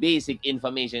like basic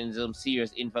information, it's some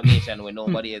serious information where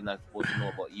nobody is not supposed to know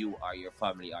about you or your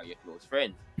family or your close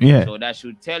friends. Yeah. So that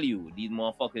should tell you these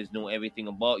motherfuckers know everything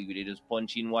about you. They just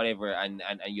punch in whatever and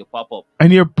you pop up.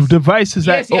 And your device is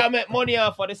yes, like you make money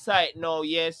off for the site. No,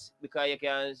 yes, because you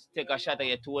can take a shot at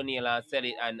your toenail and sell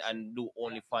it and do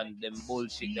OnlyFans, them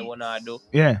bullshit they wanna do.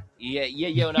 Yeah.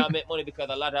 You wanna make money because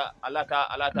a lot of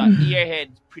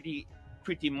earheads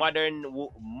pretty modern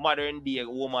day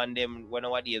woman them when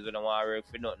nowadays when I want to work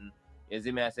for nothing. You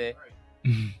see me I say?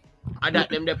 I got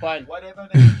them the point. Whatever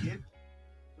they give,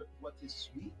 what is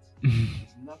sweet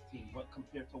is nothing but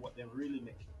compared to what they really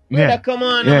make. Yeah. Brother, come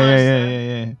on,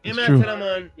 Yeah. It's true.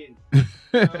 Man.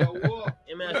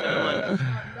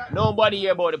 Nobody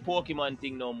hear about the Pokemon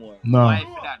thing no more. No. Why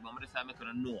for that? But I'm just saying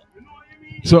I know.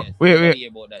 So Yes,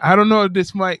 wait. I don't know if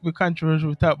this might be controversial.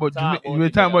 We talking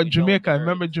about Jamaica.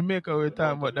 Remember Jamaica? We were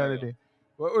talking about the other day.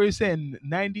 What were you saying?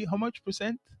 90? How much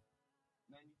percent?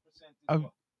 90%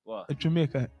 of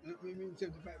Jamaica.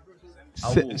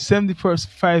 75%.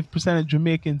 75% of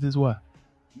Jamaicans is what?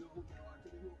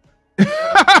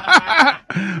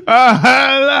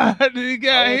 Lord, you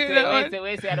can't hear that one.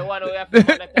 Wait, I don't want to have to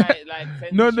monetize like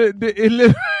censorship. No,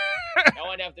 I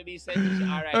want to have to be censorship.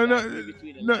 All right,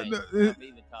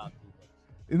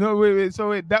 no, wait. So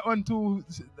wait, that one too,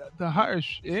 the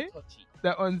harsh, eh? Touchy.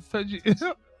 That one's touchy. I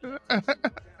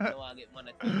don't want to get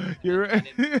monetized. You're right.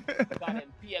 Because them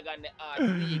pig and the art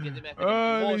league is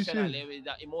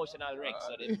emotional wreck.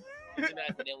 So then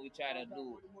we try to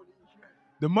do.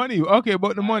 The money, okay,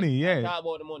 about the money, yeah. Talk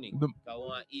about the money. I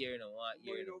want ear, no.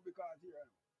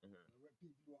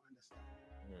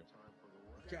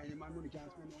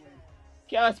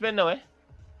 Can't spend no way.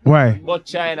 Why? But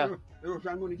China.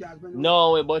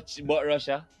 No way, but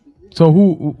Russia. So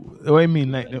what do you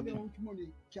mean? Like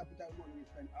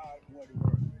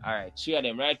Alright, share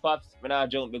them, right, Pops? When I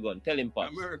jump the gun, tell him,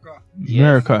 Pops.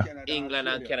 America. England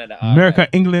and Canada. America,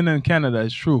 England and Canada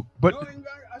is true. But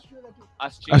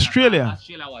Australia.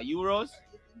 Australia what? Euros?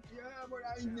 Yeah,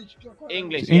 but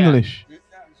English.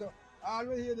 So all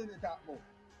we hear them talk about.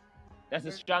 That's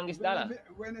the strongest dollar.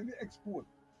 Whenever you export,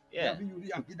 yeah. you have to use the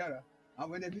Yankee dollar. And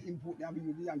whenever you import, you have to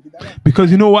use the Yankee dollar. Because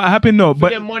you know what happened though,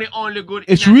 but the money only good.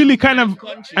 It's really kind of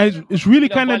it's really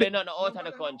kind of not out of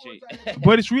the country.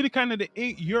 But it's really kind of the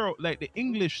Euro, like the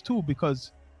English too,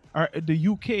 because or the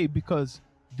UK, because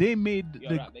they made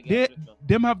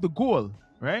them have the gold,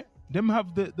 right? Them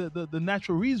have the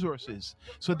natural resources.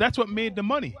 So that's what made the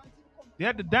money. They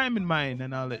had the diamond mine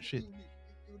and all that shit.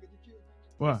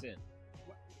 What?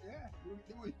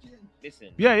 Listen.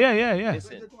 Yeah.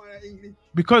 Listen.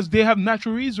 Because they have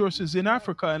natural resources in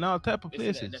Africa and all type of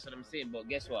places. That's what I'm saying. But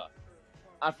guess what?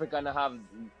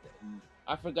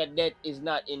 Africa debt is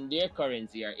not in their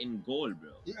currency or in gold,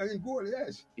 bro. Yeah, in gold,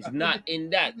 yes. It's not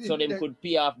in that. So them could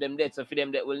pay off them debts. So for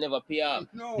them that will never pay off.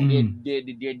 No.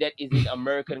 Their debt is in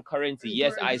American currency.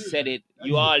 Yes, I said it.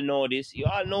 You all know this.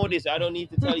 I don't need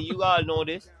to tell you. You all know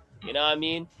this. You know what I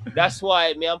mean? That's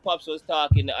why me and Pops was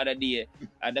talking the other day.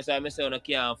 And that's why I say I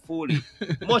can't fool it.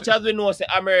 Much as we know, say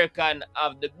American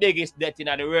have the biggest debt in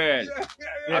the world.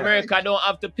 America don't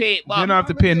have to pay it back. They don't have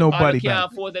to pay nobody back. They can't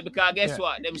back. afford it because guess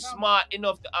what? Them smart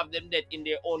enough to have them debt in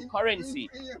their own currency.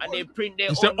 And they print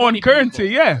their It's own their own money, currency,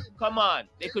 people. yeah. Come on.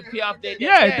 They could pay off their debt.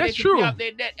 Yeah, that's they could true. pay off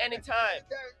their debt anytime.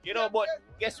 You know, but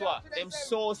guess what? Them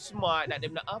so smart that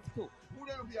them not have to.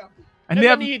 And They they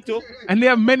have need to. and they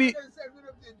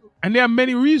have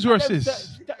many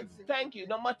resources. Thank you.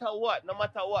 No matter what,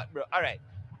 bro. All right.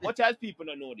 Much as people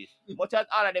don't know this, much as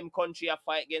all of them country are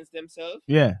fight against themselves,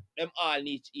 Yeah. them all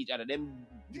need each other.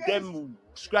 Them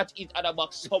scratch each other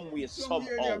back somewhere,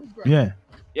 somehow. Yeah.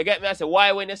 You get me? I say,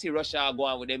 why when you see Russia go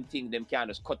on with them things, them can't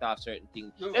just cut off certain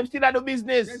things. Them still are the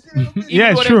business.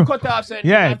 Yeah, Even though true. them cut off certain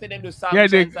Yeah. things, them do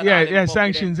sanctions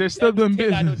Sanctions. They're still doing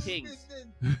still are the business. things.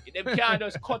 Them can't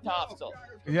just cut off stuff.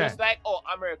 Yeah. Just like,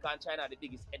 America and China are the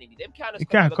biggest enemy. Them can't just You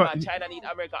cut can't off because cut- China need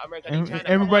America, America need China.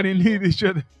 Everybody Come on, need each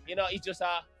other. you know, it's just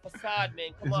a facade, man.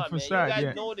 Come It's a on, facade, man. You guys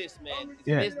yeah. know this, man. It's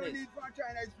Yeah. business.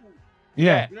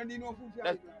 Yeah. We don't need no food.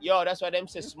 That's why them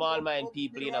say small mind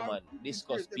people, you know, man.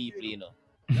 Discuss people, you know.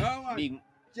 No, man. Big,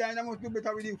 China must do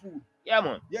better with the food. yeah,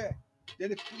 man. Yeah. Then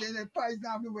the price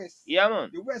down the west. Yeah, man.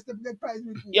 The west of the price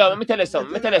with food. Yo, let me tell you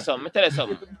something. The price down the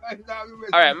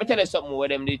west All right, with let me tell you something where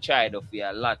them they tried of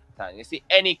a lot of time. You see,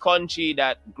 any country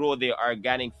that grow their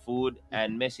organic food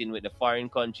and messing with the foreign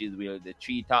countries will the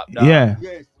tree top down. Yeah.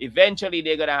 Yes. Eventually,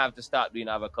 they're gonna have to start doing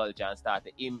agriculture and start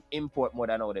to import more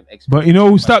than all them export. But you know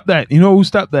who stopped that? You know who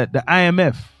stopped that? The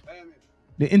IMF.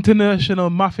 The International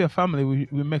Mafia Family.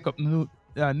 We make up new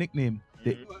nickname.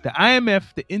 The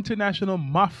IMF, the International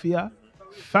Mafia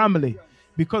Family.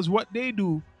 Because what they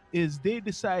do is they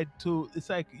decide to, it's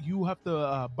like you have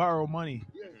to borrow money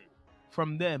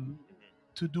from them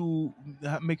to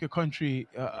make a country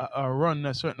run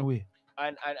a certain way.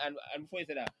 And before you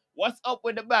say that, what's up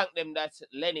with the bank them that's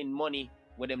lending money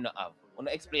with them not have?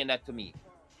 Wanna explain that to me?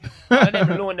 All of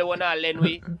them loan they wanna lend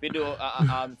we do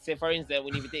say for instance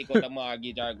when you take out a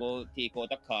mortgage or go take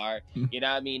out a car, you know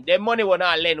what I mean? Them money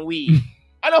wanna lend we.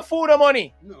 I don't fool the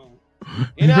money. No.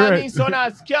 You know what I mean? So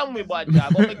not scam me bad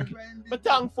job. But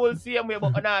thankful same way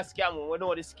but not scam me. We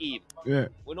know the scheme. Yeah.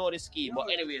 We know the scheme. But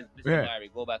anyways, Mr. Yeah.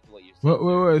 Larry, go back to what you said. What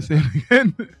was I saying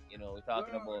again? You know, we're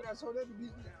talking about That's how they do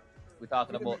business. we're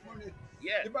talking about The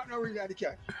yeah. bank not really got the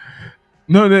cash.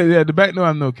 No, the back no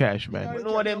have no cash, man. You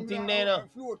know them thing there now.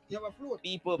 You have a float.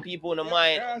 People in the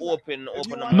mind open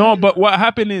the mind. No, but what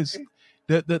happened is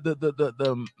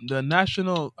the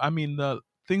national, I mean the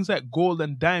things like gold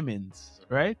and diamonds,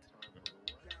 right?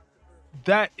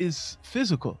 That is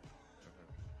physical.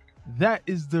 That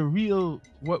is the real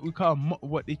what we call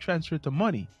what they transfer to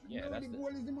money. Yeah, that's the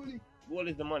Gold is the money. gold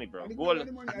is the money, bro. The Gold gold is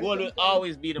the money. will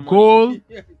always be the money. Gold,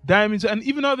 diamonds, and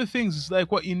even other things is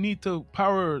like what you need to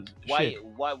power Why shit.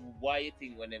 why you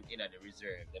think when them in at the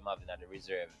reserve, them having at the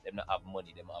reserve, them not have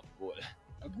money, them have gold.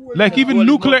 Like even Gold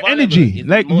is nuclear more valuable. energy, It's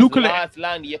like the most nuclear. last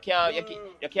land. You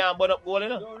can't burn up gold, you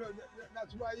know? No,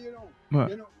 that's why What?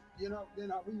 they're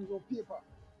not really go paper.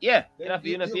 Yeah, you have to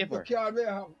use The paper. car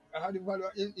there have the value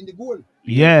in the gold.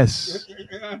 Yes.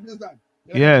 You understand?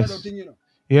 Yes. That's the thing, you know.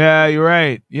 Yeah, you're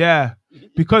right. Yeah,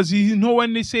 because you know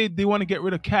when they say they want to get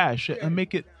rid of cash and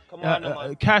make it Come on, a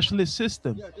man. cashless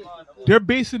system, Yeah, they're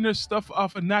basing their stuff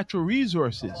off of natural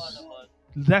resources.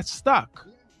 That's stock.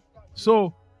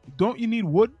 So don't you need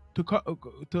wood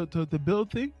to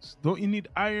build things? Don't you need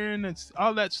iron and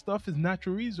all that stuff is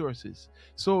natural resources.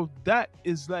 So that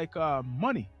is like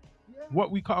money.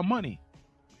 What we call money.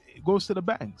 It goes to the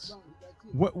banks.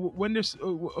 When there's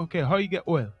okay, how you get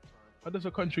oil? How does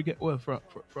a country get oil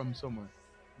from somewhere?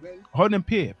 Well, How them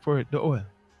pay for the oil?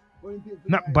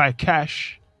 Not by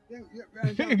cash.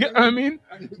 You get what I mean?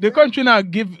 The country now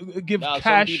give Now, some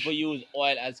cash. people use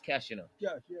oil as cash, you know. Yeah,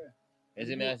 yeah. You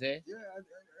see me I say? Yeah,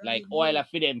 Like oil are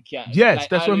for them cash. Yes, like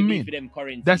that's what I oil mean. For them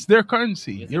currency. That's their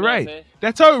currency. You see You're what I right. say?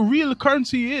 That's how real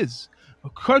currency is.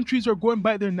 Countries are going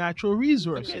by their natural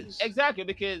resources. Exactly,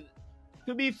 because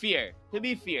to be fair, the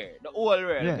whole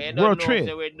world, Yeah, okay, world don't know trade.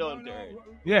 say we're down to earth.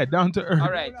 Yeah, down to earth.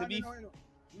 All right, to be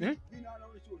Yeah?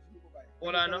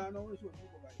 Hold on now.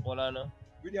 Hold on now.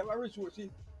 We have our resources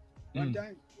one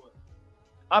time.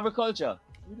 Agriculture,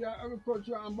 We have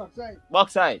agriculture on backside.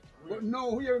 bauxite. But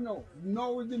now here now.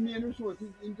 Now is the main resources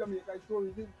in Jamaica is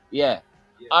tourism. Yeah.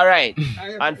 All right.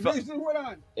 And And listen, hold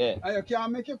on. Yeah. And you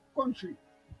can't make a country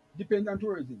depend on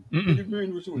tourism. Mm-mm. The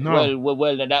main resource. No.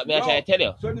 Well, that may I try to tell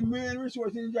you. So the main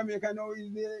resource in Jamaica now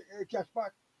is the cash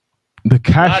pot. The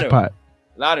cash Lottery. pot.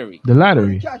 Lottery. The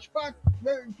lottery. Cash pot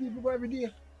where people go every day.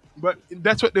 But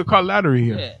that's what they call lottery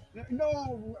here. Yeah.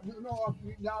 No,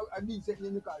 now I need something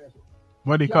in the car.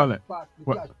 What do you call it? Pot, the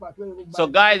What? cash pot, where you go So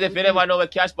buy- guys, if you never know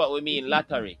what cash pot we mean,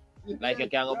 lottery. Like you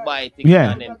can go buy things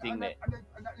Yeah. and them thing there. And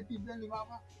the people that live off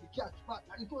of the cash pot,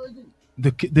 and the tourism.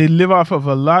 They live off of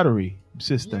a lottery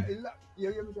system. Yeah,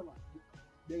 me, man.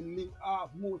 They live off,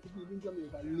 most people in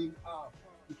Jamaica live off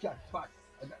the cash pot.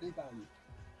 That's what they call it.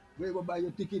 Where you go buy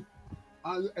your ticket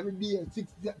and every day,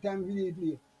 6 times a day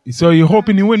play. So you're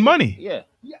hoping you win money. Yeah.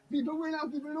 Yeah, people win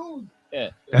and people lose. Yeah.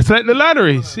 That's like the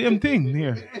lottery. Same thing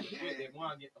here. They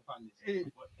want to get upon this,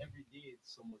 but every day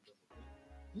someone does it.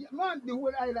 Yeah, man, the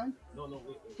whole island. No,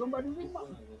 wait. Somebody win,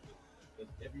 man.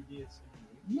 Every day it's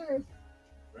Yes.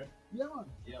 right? Yeah, man.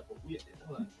 Yeah, but wait,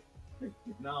 hold on.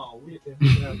 Now, wait.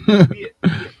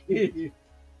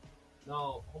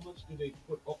 Now, how much do they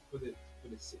put up for the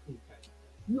sitting time?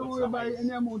 No, What's you the buy highest? any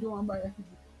amount you want to buy.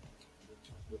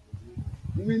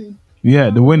 The winning. Yeah,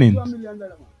 the winning. $1 million, man.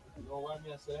 You know why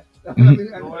me I say that? $1 million.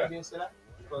 You know why me I say that?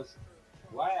 Because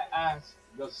why I ask,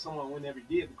 does someone win every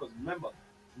day? Because remember,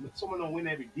 if someone don't win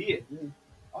every day,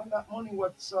 all that money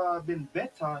what's been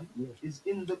bet on is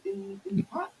in the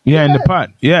pot. Yeah, in the pot.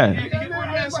 Yeah.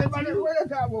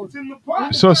 It's in the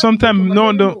pot. So sometimes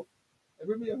no.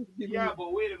 Yeah,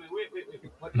 but wait a minute, wait.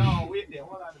 But no, wait there.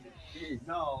 Hold on a minute.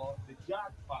 No, the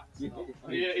jackpots. No.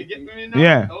 You get me now?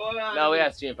 Yeah. Hold on. Now we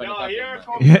are straight from the topic. Here man.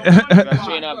 comes Yeah. the money We're part.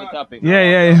 straight off the topic.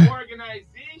 Yeah. The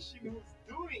organization who's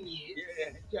doing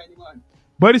it. Chinese man.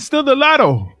 But it's still the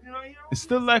lotto. You know, It's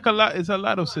still like a lot. It's a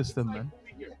lotto system, it's like man.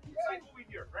 over here. It's like over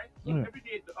here, right? So Yeah. every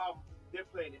day, they're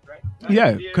playing it, right?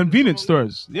 Yeah, They're convenience doing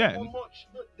it. stores. Yeah, How much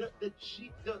the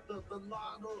cheap the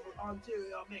Lotto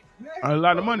Ontario make? a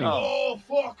lot of money. Oh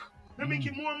fuck! They're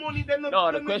making more money than the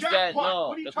No, the than question, jackpot. no,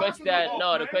 What are you the talking question, about,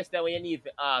 no, the man? question we need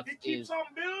to ask It keeps is on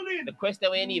building. the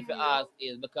question we need to ask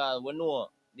is because we know,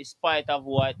 despite of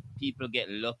what people get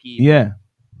lucky, Yeah,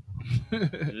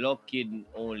 lucky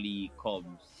only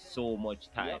comes so much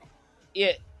time.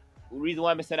 Yeah, the reason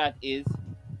why I say that is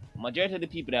majority of the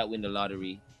people that win the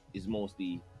lottery is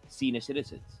mostly senior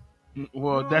citizens.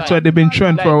 well, that's why they've been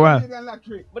trend for a while.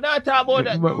 But now talk about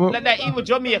that, But- like that even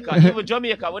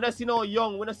Jamaica, we don't see no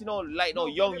young, we don't see no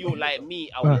young you like me.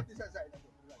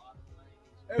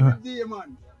 Every day,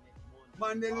 man.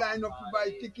 Man, they line up to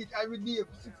buy ticket every day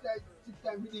for six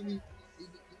times a week.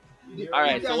 All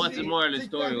right, so what's the moral of the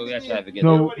story? We're gonna try to get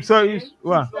No, so you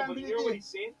what? No, but you hear what he's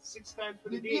saying? 6 times for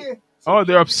the The day. day. Oh,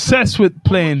 they're obsessed with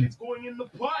playing, It's going in the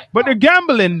pot. but they're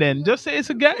gambling. Then just say it's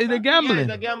they're Yeah, gambling.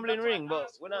 it's a gambling ring,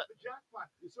 but we're not. The jackpot.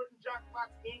 Certain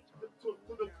jackpots ain't to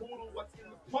the total what's in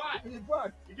the pot. In the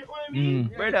pot. You get what I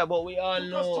mean? Brother, but we all Because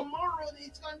know, tomorrow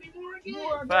it's gonna be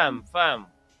more again.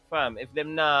 fam. If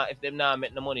them not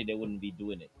make no money, they wouldn't be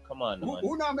doing it. Come on, man.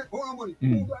 Who not make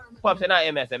money? Pops, they're not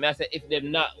MSM. I said if them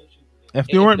not, If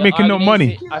they weren't making no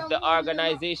money, if the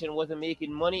organization wasn't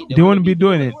making money, they wouldn't be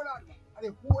doing it.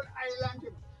 The whole island.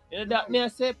 You know that me I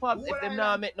say, Pops, if them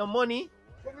not make no money,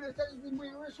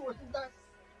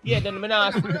 yeah, then me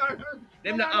not.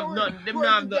 Them not have none. Them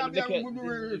not have none.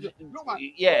 Look,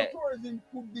 man, Yeah. tourism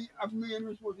could be a main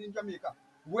resource in Jamaica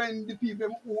when the people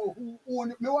who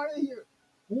own it. Me want to hear.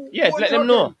 Who Yes, own let the them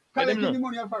know. hotel, Let them collecting know. the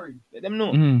money and foreign. Let them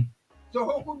know. Mm. So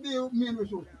how could be a main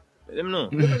resource? Let them know.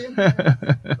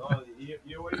 No, you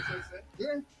hear what he said? Yeah.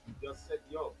 He just said,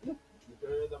 yo, the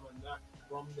tourism are not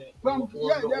from the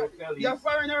Yeah,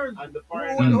 foreigners. and the Who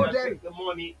own foreigners the that hotel. take the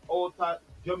money out of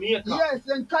Jamaica. Yes,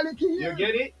 and quality You here.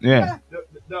 get it? Yeah.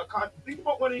 Think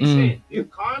about what he's saying. The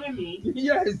economy,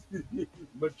 Yes.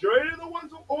 majority of the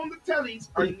ones who own the tellies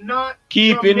are not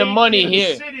Keeping the money Jamaican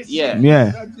here. citizens. Yeah.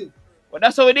 Yeah. That's it. But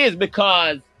that's how it is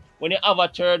because when you have a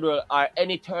third world or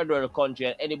any third world country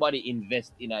and anybody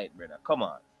invest in it, brother, come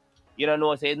on. You don't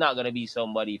know, say it's not gonna be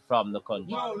somebody from the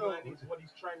country. No. What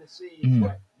he's trying to say is Mm.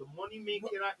 that the money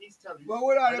making at these tellies. But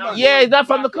what are they about? Yeah, it's not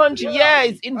from the country. Yeah. Yeah,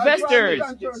 it's investors.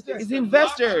 It's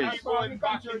investors. Going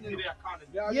back into the economy.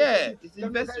 Yeah, it's Jamaica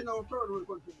investors. is now third world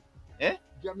country. Eh?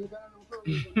 Jamaica is now third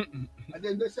world country. And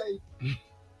then they say,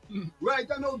 right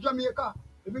now Jamaica,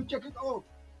 if you check it out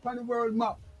on the world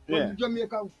map, Yeah.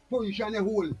 Jamaica position a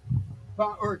whole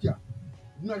on earth here.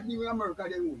 Not even America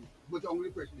they own, but only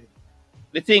president.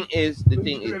 The thing is,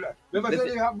 Remember say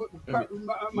they have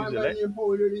man named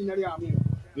Powell in the army.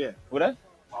 what that?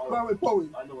 Powell.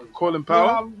 I know it's Colin They Powell.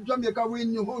 have Jamaica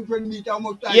win 100 meters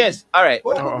almost time. Yes, all right.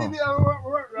 What Oh. could be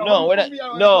No, we're not.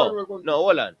 No,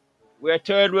 hold on. We're a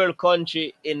third world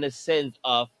country in the sense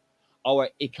of our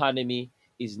economy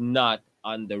is not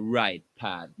on the right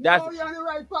path. That's you're on the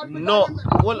right path. No,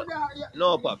 well,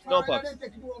 no,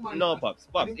 Pops.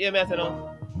 Pops. Hear me I say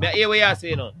no. Me hear what you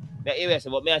say no. Me hear what you say,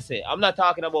 but me I say I'm not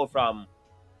talking about from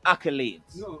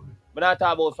accolades. No. But I'm not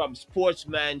talking about from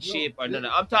sportsmanship or none.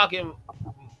 I'm talking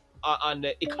on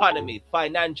the economy,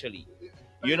 financially.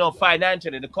 You know,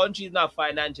 financially, the country is not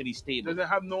financially stable. Does it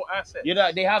have no assets? You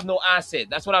know, they have no asset.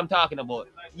 That's what I'm talking about.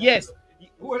 Yes.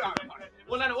 Hold on.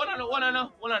 Hold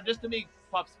on, just to make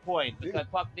Pop's point, because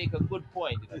Pop make a good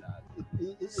point.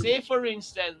 Say, for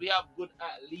instance, we have good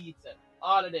athletes and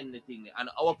all of them, the thing, and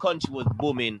our country was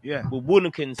booming. Yeah. We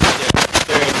wouldn't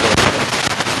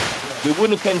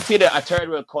consider a third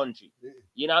world country.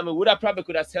 You know what I mean? We probably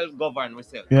could have self-governed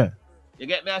ourselves. Yeah. You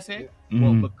get me, I say?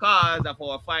 Mhm. But because of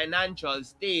our financial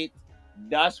state,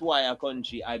 that's why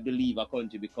I believe a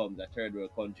country becomes a third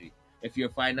world country. If you're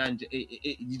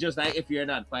just like if you're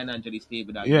not financially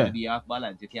stable, that Yeah. you'll be off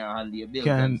balance. You can't handle your bills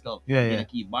and stuff. yeah, You're yeah. gonna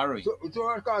keep borrowing. So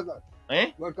what cause that?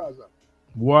 Eh? What cause that?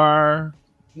 War,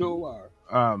 No war.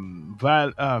 No.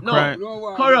 crime, No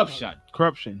war. Corruption.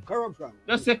 corruption. Corruption.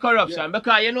 Just say corruption.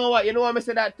 Because you know what I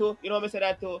say that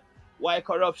too? Why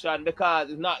corruption? Because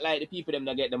it's not like the people them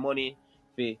that get the money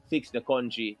to fix the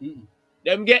country. Mm-mm.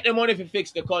 Them get the money to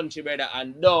fix the country, brother,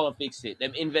 and don't fix it.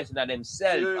 Them invest in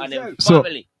themselves and them So-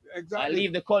 family. Exactly. And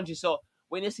leave the country. So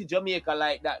when you see Jamaica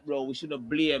like that, bro, we shouldn't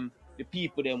blame the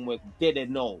people them were dead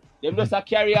and now. Them just a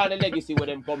carry on the legacy where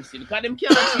them come still. Because them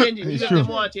can't change it. Even if them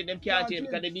want it, them can't change it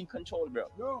because they've been controlled, bro.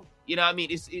 No. You know what I mean?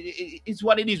 It's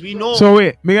what it is. We know. So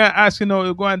wait, may I ask you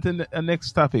now? Go on to the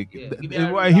next topic.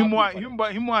 Yeah, Him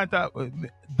want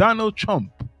Donald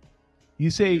Trump. You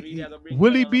say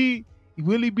will he be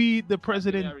the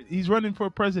president? He's running for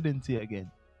presidency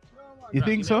again. You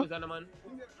think so?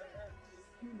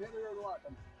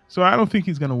 So I don't think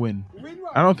he's gonna win.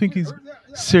 I don't think he's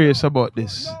serious about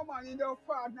this.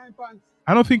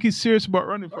 I don't think he's serious about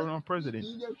running for president.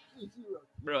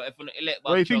 Bro, if you elect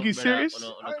you think he's serious?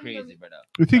 On crazy, brother.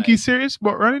 You think he's serious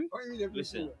about running?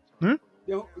 Listen. He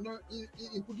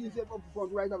put himself up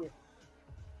front right away.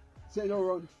 Say no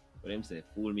run. What him say?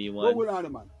 Fool me once. Go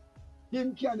on, man.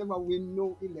 Him can never win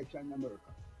no election in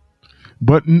America.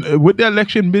 But with the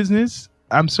election business,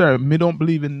 I'm sorry, me don't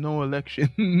believe in no election.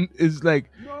 It's like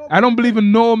I don't believe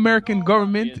in no American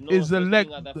government is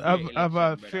elect of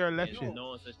a fair election.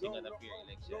 No such thing as a fair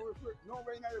election.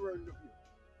 Nowhere in the world.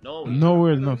 No.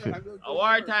 Nowhere nothing. A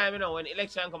wartime, when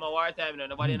election come a wartime,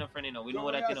 nobody no friend, we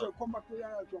know that, Come back to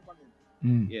Trump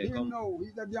again. Yeah, Him know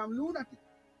he's a damn lunatic.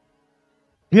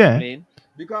 Yeah.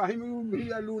 Because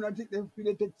he's a lunatic, they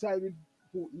take side with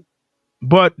Putin.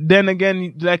 But then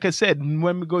again, like I said,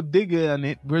 when we go digging on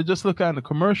it, we're just looking at the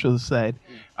commercial side.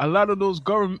 A lot of those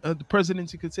government the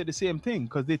presidents, you could say the same thing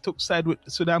because they took side with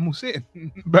Saddam Hussein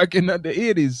back in the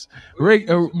 80s.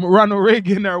 Ronald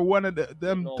Reagan or one of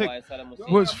them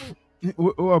Bush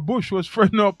was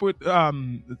friending up with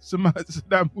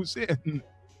Saddam Hussein.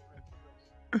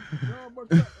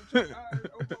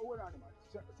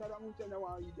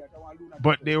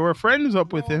 But they were friends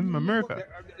up with him, America.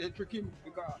 They trick him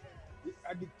because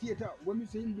a dictator, when we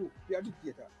say him do, he a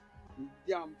dictator. He's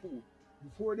damn fool.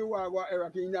 Before the war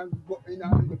Iraq, he didn't go in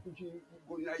the pushing,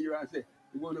 go in here and say,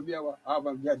 we're going to be our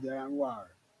Armageddon war.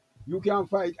 You can't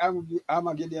fight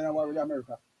Armageddon war with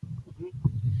America. You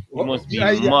must be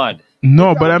mad.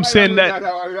 No, but I'm saying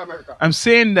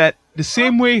that the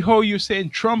same way how you're saying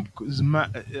Trump is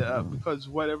mad, because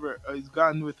whatever is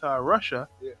gone with Russia,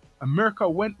 America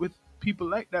went with people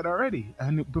like that already,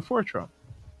 and before Trump.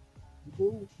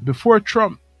 Before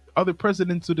Trump, other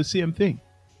presidents do the same thing.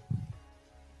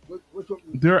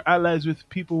 They're allies with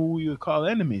people who you call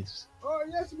enemies. Oh,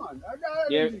 yes, man.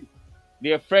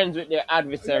 They're friends with their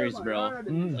adversaries, bro.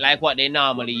 Like what they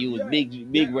normally use.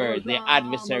 Big words. They're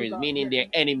adversaries, meaning they're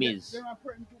enemies.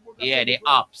 Yeah, they're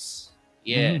ops.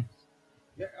 Yeah.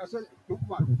 Yeah, I said, look,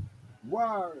 man.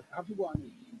 War, have to go on.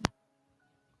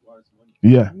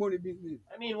 Yeah. Money business.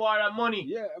 I mean, war and money.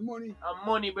 Yeah, money. And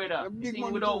money, brother. Big Think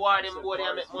money without war, them boy,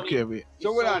 they make money. Okay, wait.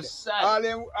 So what are sad.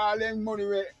 all them money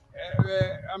where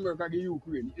America give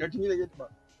Ukraine? You think they get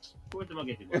back? What am I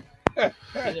getting?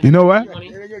 You know what?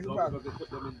 They get back.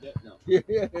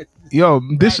 Yes. Yo,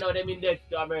 this. Right now, them in debt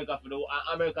to America for the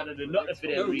America do nothing for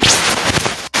them.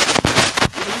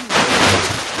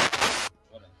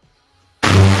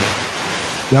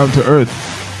 Down to earth.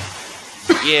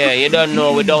 Yeah, you don't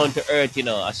know we're down to earth,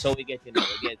 So we get, we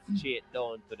get straight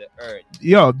down to the earth.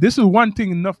 Yo, this is one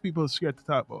thing enough people are scared to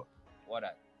talk about. What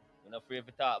that? We're not afraid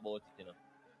to talk about it,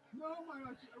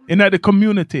 In the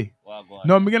community. Well, go on.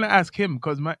 No, I'm gonna ask him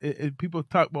because people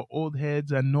talk about old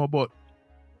heads and know about,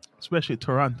 especially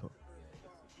Toronto.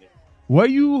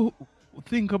 What you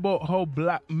think about how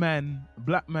black man,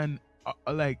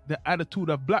 like the attitude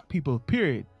of black people,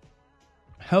 period,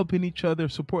 helping each other,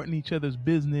 supporting each other's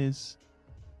business,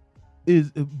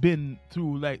 is been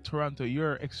through like Toronto?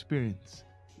 Your experience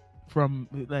from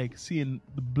like seeing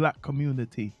the black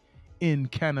community in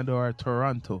Canada or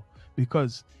Toronto,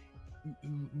 because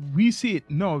we see it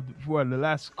for the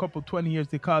last 20 years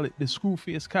they call it the screw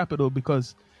face capital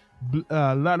because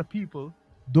a lot of people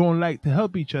don't like to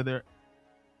help each other.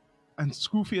 And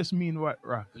screw face mean what,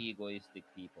 Rock? Egoistic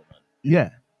people, man. Yeah.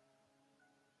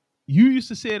 You used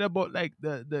to say it about like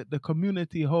the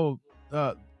community, how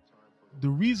the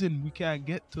reason we can't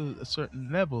get to a certain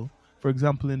level, for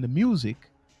example in the music,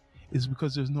 is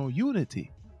because there's no unity.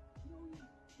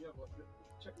 Yeah, but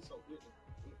check this out.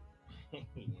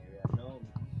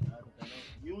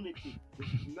 Unity.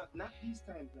 Not these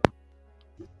times.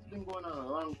 This has been going on a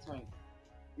long time.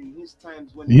 In his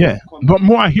times when but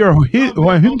more I hear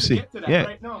him say. Yeah.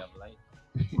 Right now.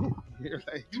 It's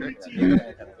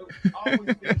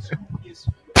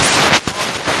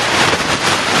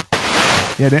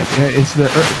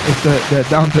the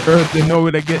down to earth. They know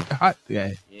where they get hot.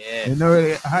 Yeah. They know where they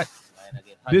get hot.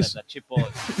 This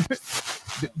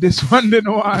one they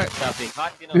know why.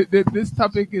 This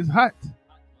topic is hot.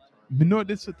 We know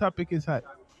this topic is hot.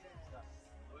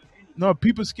 No,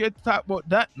 people scared to talk about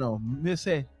that now. They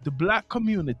say the black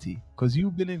community, because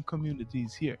you've been in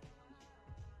communities here.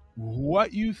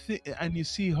 What you think, and you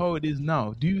see how it is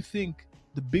now. Do you think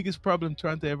the biggest problem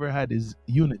Toronto ever had is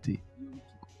unity?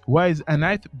 Why is, and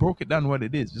I broke it down what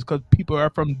it is. It's because people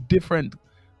are from different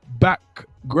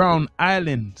background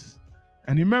islands.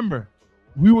 And remember,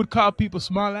 we would call people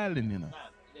small island, you know.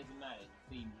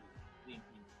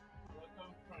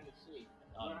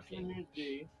 Back in his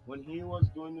day, when he was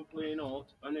going to playing out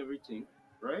and everything,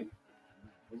 right?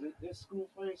 Was it this school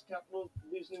players capital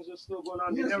business was still going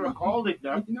on? They never called it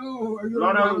that. No, A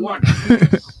lot of what?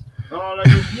 All of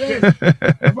this shit.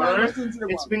 Right?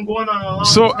 It's been going on a long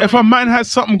So time. if a man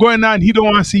has something going on, he don't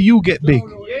want to see you get big.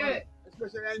 Yeah.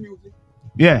 Especially in music.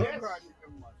 Yeah.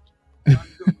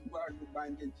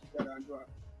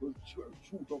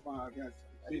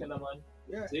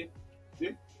 Yeah. See?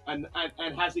 And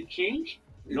has it changed?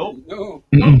 Nope. No.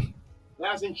 It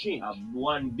hasn't changed.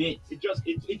 One bit. It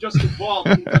just evolved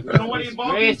into, you know what it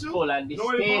evolved into? Graceful and You know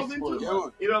what it evolved into?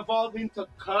 distasteful. It evolved into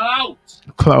clout.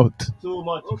 Clout. Too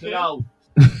much Okay. clout.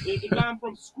 It gone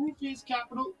from Screwface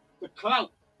capital to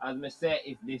clout. As I said,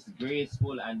 it's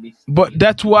disgraceful and this. But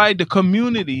that's why the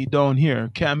community down here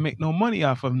can't make no money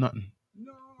off of nothing.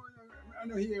 No, I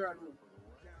know here. I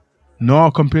know.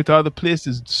 No, compared to other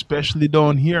places, especially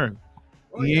down here.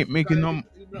 Oh, He ain't making no.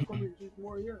 The community is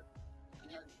more here.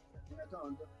 In a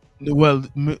town. Well,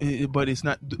 but it's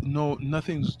not. No,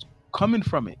 nothing's coming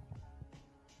from it.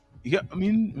 Yeah, I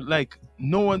mean, like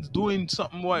no one's doing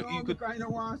something what No, you could. because I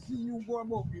don't want to see you go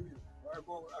above me or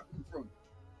go up in front.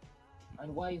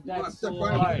 And why is You that want to so step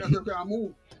on hard? it, you can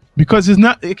move. Because it's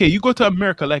not okay. You go to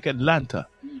America like Atlanta,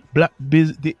 black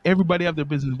everybody have their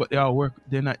business, but they all work.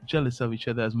 They're not jealous of each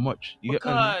other as much. You get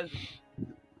what I mean?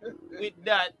 Because with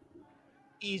that,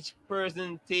 each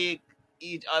person take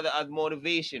each other as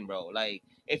motivation, bro. Like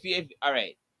if all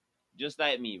right, just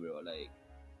like me, bro. Like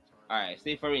all right,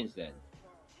 say for instance,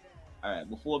 all right,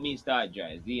 before me start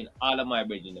drive, seeing all of my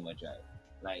bridges in my drive.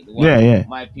 Like the one, Yeah.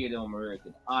 my peer them on my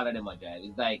record, all of them are drive.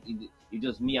 It's like it's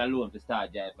just me alone to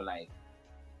start drive for like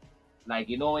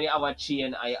you know when you have a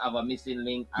chain and you have a missing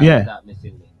link, I have that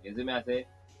missing link. You see me I say?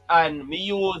 And me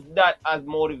use that as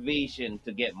motivation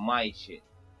to get my shit.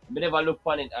 I never look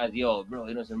upon it as yo, bro,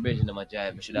 you know some bridge in my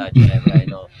drive, I should have drive right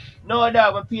now. No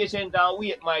dog, I'm patient and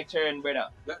wait my turn, brother.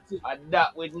 That's it. I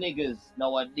that with niggas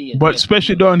nowadays. But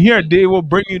especially down here, they will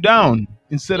bring you down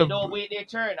instead they of. don't wait their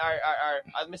turn.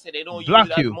 As I said, they don't Block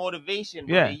use it as you. motivation,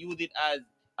 but Yeah. they use it as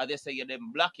they say,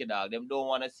 them block you, dog. Them don't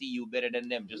want to see you better than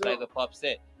them, just like the pop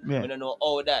said. Yeah. We don't know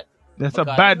all that. That's a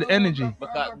Because- bad energy.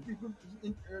 Because-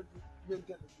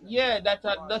 Yeah, that's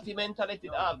a dirty mentality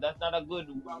to have. That's not a good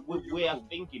way of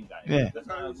thinking, guys. Yeah. That's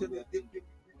not a good way.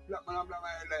 Black man and black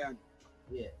man lion.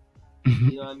 Yeah.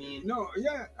 Mhm. You know what I mean? No,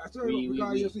 yeah, I saw We- it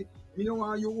because we- you see, me don't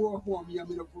want you work for me, and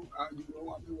me don't you don't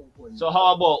want me work for you. So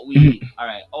how about we? All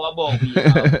right. How about we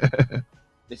have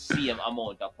the same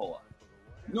amount of power?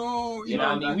 No, You know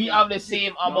what I mean? We have the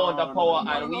same amount of power,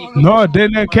 and we. No, they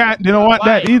can't. They don't want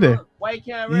that Why? either. Why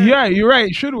can't we? Yeah, you're right.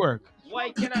 It should work. Why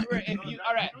cannot we? If you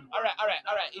all right.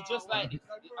 It's just like this.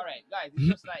 All right, guys. It's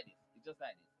just like this.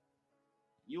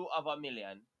 You have $1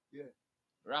 million. Yeah.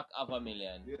 Rock have $1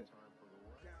 million. Yeah.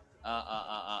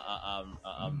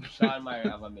 Sean Murray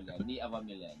have $1 million. Me have $1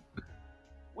 million.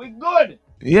 We good.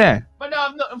 Yeah. But now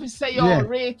I'm not if you say yo Yeah.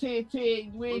 wait.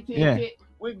 Yeah.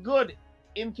 We good.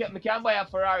 Me can buy a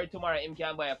Ferrari tomorrow. Him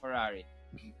can buy a Ferrari.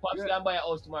 Pops Yeah. can buy a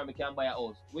house tomorrow. Me can buy a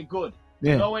house. We good.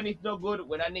 Yeah. So when it's no good,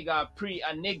 when a nigga pre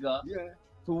a nigga Yeah.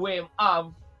 to where him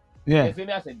have, Yeah. you see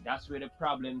me? I said that's where the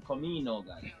problem come in now,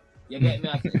 guys. You get me?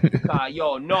 I said, because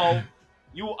yo, no,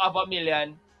 you have $1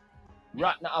 million,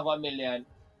 Ratna have $1 million,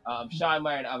 Sean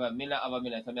Myron have $1 million,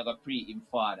 so I'm gonna pre him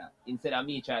father. Instead of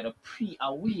me trying to pre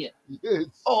away. Yes.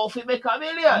 Oh, if he make $1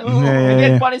 million, Yeah, you yeah.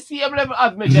 get on the same level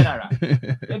as me general.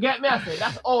 You get me? I said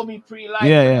that's all me pre life.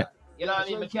 Yeah. You know what I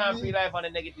mean? We can't pre life on the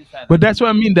negative side. But that's what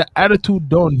I mean. The attitude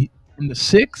down in the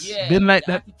six Yeah, been like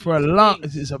the that for a attitude long.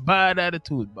 stinks. It's a bad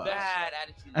attitude, boss. Bad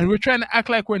attitude. And we're trying to act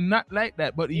like we're not like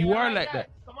that, but you Yeah, are like that.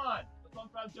 Come on. We come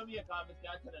from Jamaica, I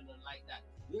can't tell them like that.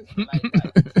 Yes. Like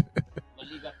that. We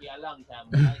live up here a long time.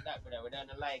 We like that, brother. We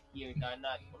don't like here it or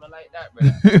not. We don't like that,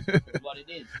 brother. It's what it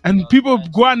is. And You know, people man.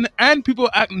 go on, and people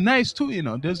act nice too. You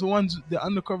know, there's the ones the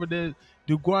undercover they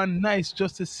go on nice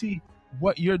just to see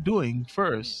what you're doing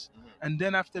first, and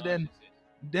then after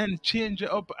then change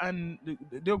it up, and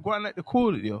they'll go on like the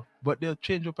cool, yo. But they'll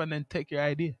change up and then take your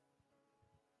idea,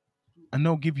 and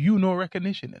they'll give you no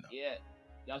recognition. You know, Yeah.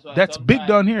 That's why that's big sometimes-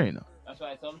 down here. You know. That's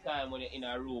why sometimes when you're in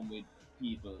a room with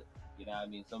people, You know what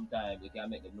I mean? Sometimes you can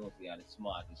make them know you're the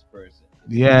smartest person.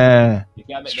 Yeah, You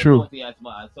can make it's them true. know you're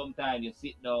smart. And sometimes you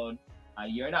sit down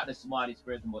and you're not the smartest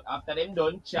person, but after them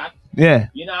done chat, Yeah,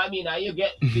 you know what I mean? And you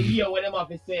get to hear what them have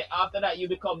to say. After that, you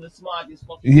become the smartest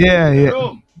fucking yeah, person in the yeah,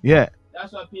 room. yeah.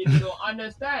 That's what people don't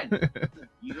understand.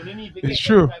 You don't need to get It's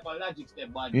true. that type of logic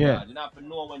step by Yeah. you have to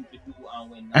know when to do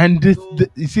and when not And to this, do.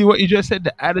 you see what you just said?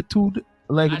 The attitude,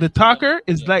 like the Attitude, talker,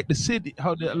 is yeah. like the city.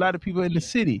 How a lot of people in the Yeah.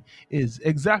 city is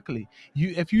exactly.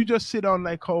 You, if you just sit on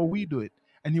like how we do it,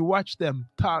 and you watch them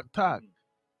talk.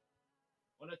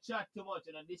 When I chat too much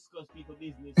and I discuss people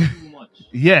business too much.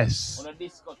 Yes. When I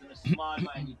discuss with the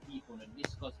small-minded people and I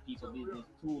discuss people business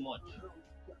too much.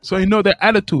 So you know their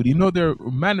attitude, you know their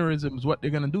mannerisms, what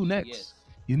they're gonna do next. Yes.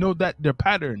 You know that their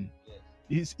pattern. Yes.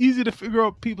 It's easy to figure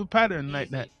out people pattern like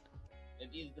that.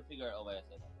 It's easy to figure out by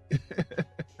yourself.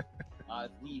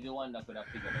 He's the one that could have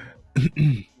figured it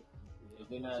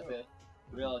out. You know what I'm saying?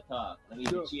 Real talk. Let me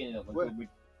So, change it up. What do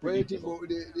you think about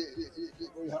the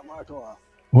happened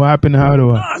What happened? How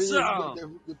do I?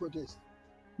 the protest?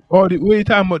 Oh, what are you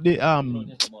talking about? The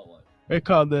Protest about what? they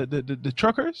call the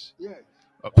truckers. Yeah.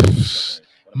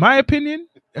 My opinion.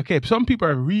 Okay, some people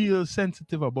are real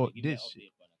sensitive about Give me an this.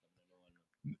 update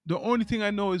on it. The only thing I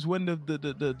know is when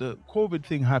the COVID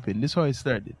thing happened. This is how it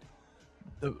started.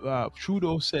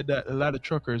 Trudeau said that a lot of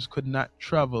truckers could not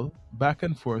travel back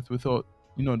and forth without,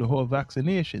 the whole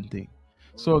vaccination thing.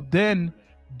 So then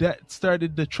that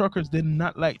started, the truckers did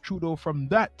not like Trudeau from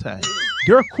that time.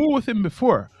 They're cool with him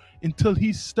before until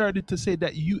he started to say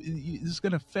that this is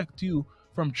going to affect you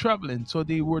from traveling. So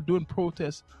they were doing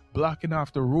protests, blocking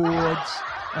off the roads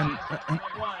and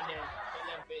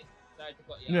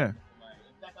yeah.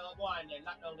 Go on there,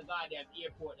 lock down the goddamn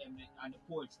airport and the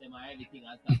ports them and everything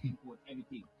and stop import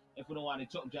everything. If we don't want the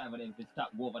truck driver them to stop,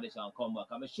 go over this and come back.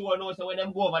 I'm sure no, so when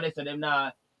them go over this, so them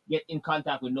not get in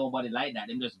contact with nobody like that.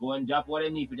 Them just go and drop what they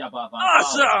need to drop off.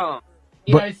 Awesome.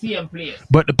 In the same place.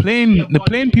 But the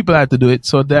plane people had to do it,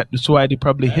 so that's why they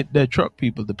probably hit the truck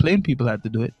people. The plane people had to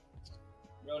do it.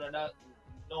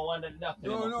 No wonder enough.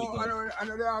 No, I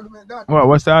know the argument that. Well,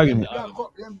 what's the argument?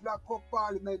 Them black up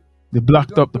parliament. They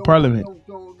blocked up the parliament.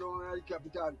 Don't the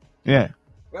capital. Yeah.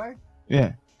 Right?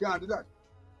 Yeah. Can't do that.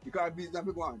 Because business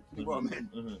is going to the government.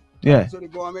 Yeah. So the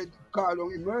government call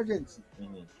on emergency.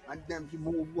 And them to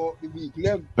move out the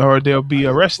vehicle. Or they'll be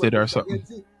arrested or something.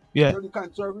 Yeah. So the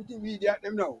conservative media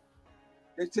them now.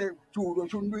 They say Trudeau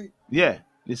shouldn't do it. Yeah.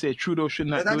 They say Trudeau should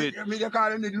not do it. I mean, they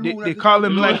call him they call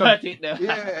him like a...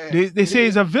 Yeah. They say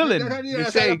he's a villain. They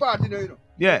say...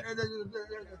 Yeah.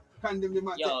 Condemn the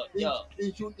man.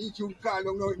 He should call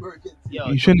on no emergency.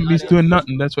 He shouldn't be doing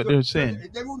nothing. That's what they're saying.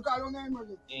 They won't call on no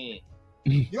emergency.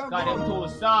 Got them too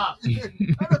soft.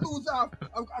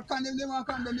 I condemn them and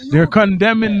condemn the youth. They're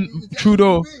condemning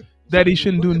Trudeau that he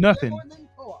shouldn't do nothing.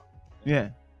 Yeah.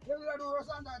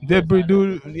 They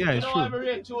do. Yeah, it's true. I'm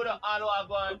real Trudeau all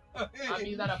over going. And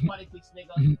these are the politics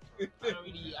nigga. I don't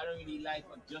really like it.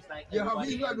 Just like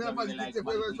everybody like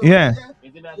politics. Yeah.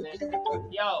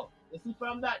 Yo, you see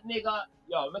from that nigga,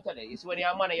 let me tell you, it's when you're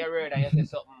a man of your word and you say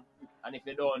something, and if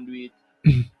you don't do it,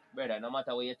 brother, no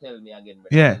matter what you tell me again,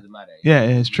 brother, yeah. it doesn't matter. Yeah,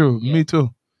 it's true. Yeah. Me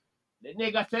too. The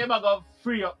nigga said I'm gonna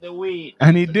free up the weed.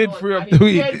 And he did free up the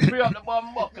weed. He did free up the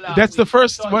bomb buckler. That's the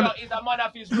first one. So, he's a man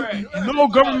of his word. No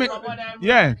government.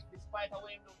 Yeah.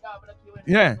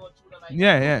 Yeah.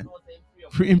 Yeah.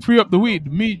 Free up the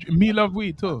weed. Me love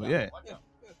weed too. Yeah.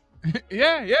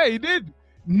 Yeah, he did.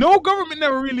 No government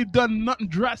never really done nothing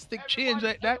drastic change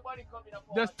like that.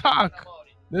 Just talk.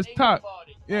 Let's talk.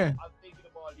 Yeah. I'm thinking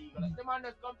about legal. The man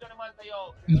just come to the man and say,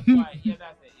 yo, that's why. Yeah,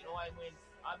 that's it. You know what I mean?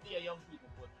 I'm the young people.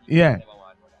 Yeah.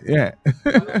 Yeah.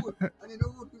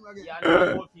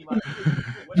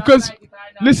 Because,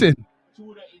 listen,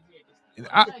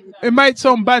 it might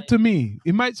sound bad to me.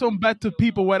 It might sound bad to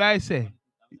people what I say.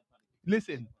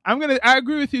 Listen, I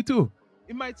agree with you too.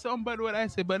 It might sound bad what I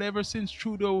say, but ever since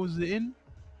Trudeau was in,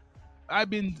 I've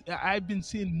been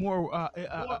seeing more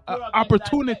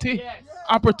opportunity,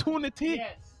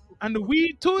 and the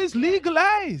weed too is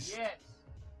legalized. Yes.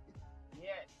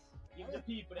 Give the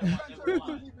people that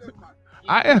want.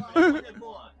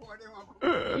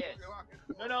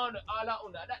 No, all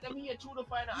that them here through the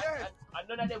final, and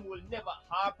none of them will never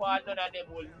harp on, none of them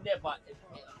will never,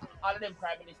 all of them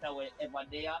prime minister were ever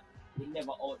there, will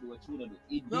never outdo what Trudeau do.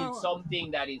 It did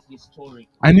something that is historic.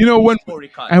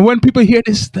 And when people hear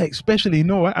this, like, especially, you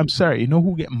know what? I'm sorry, you know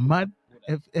who get mad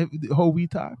if how we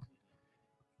talk?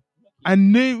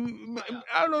 And they,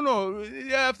 I don't know.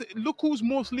 Look who's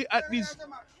mostly at these.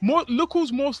 Look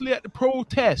who's mostly at the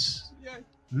protests.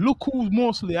 Look who's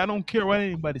mostly. I don't care what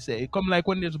anybody say. It come like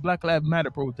when there's Black Lives Matter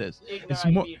protests.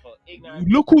 Ignorant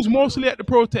look who's mostly at the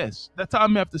protest. That's all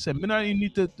I have to say. Me not even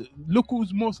need to look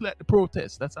who's mostly at the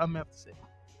protest. That's all I have to say.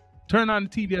 Turn on the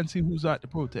TV and see who's at the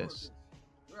protest.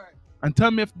 Right. And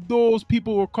tell me if those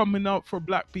people were coming out for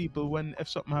black people if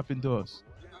something happened to us.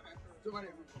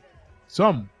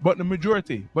 Some, but the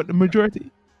majority. The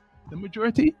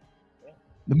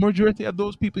majority of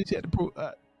those people you see at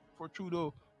the for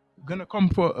Trudeau gonna come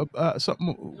for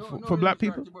something for black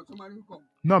people.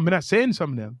 No, I'm not saying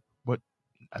some of them, but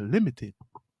limited.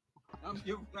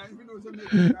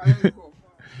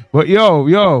 But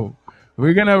yo,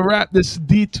 we're gonna wrap this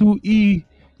D2E,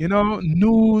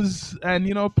 news and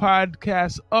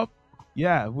podcast up.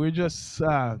 Yeah, we're just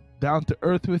down to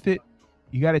earth with it.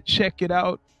 You gotta check it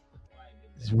out.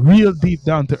 It's real deep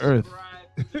down to earth.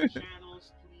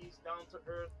 Channels, please, Down to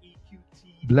Earth,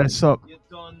 EQT. Bless up. You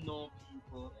don't know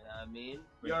people, you know what I mean?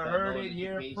 You heard it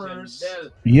here first.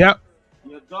 Yep.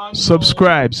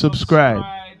 Subscribe.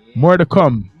 More to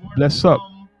come. Bless up.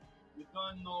 You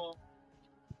don't know.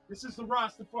 This is the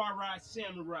Rastafari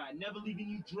Samurai. Never leaving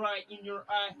you dry in your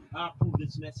eye. I approve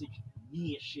this message.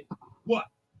 Yeah, shit. What?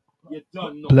 You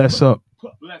don't know. Bless up.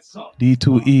 Bless up.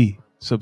 D2E.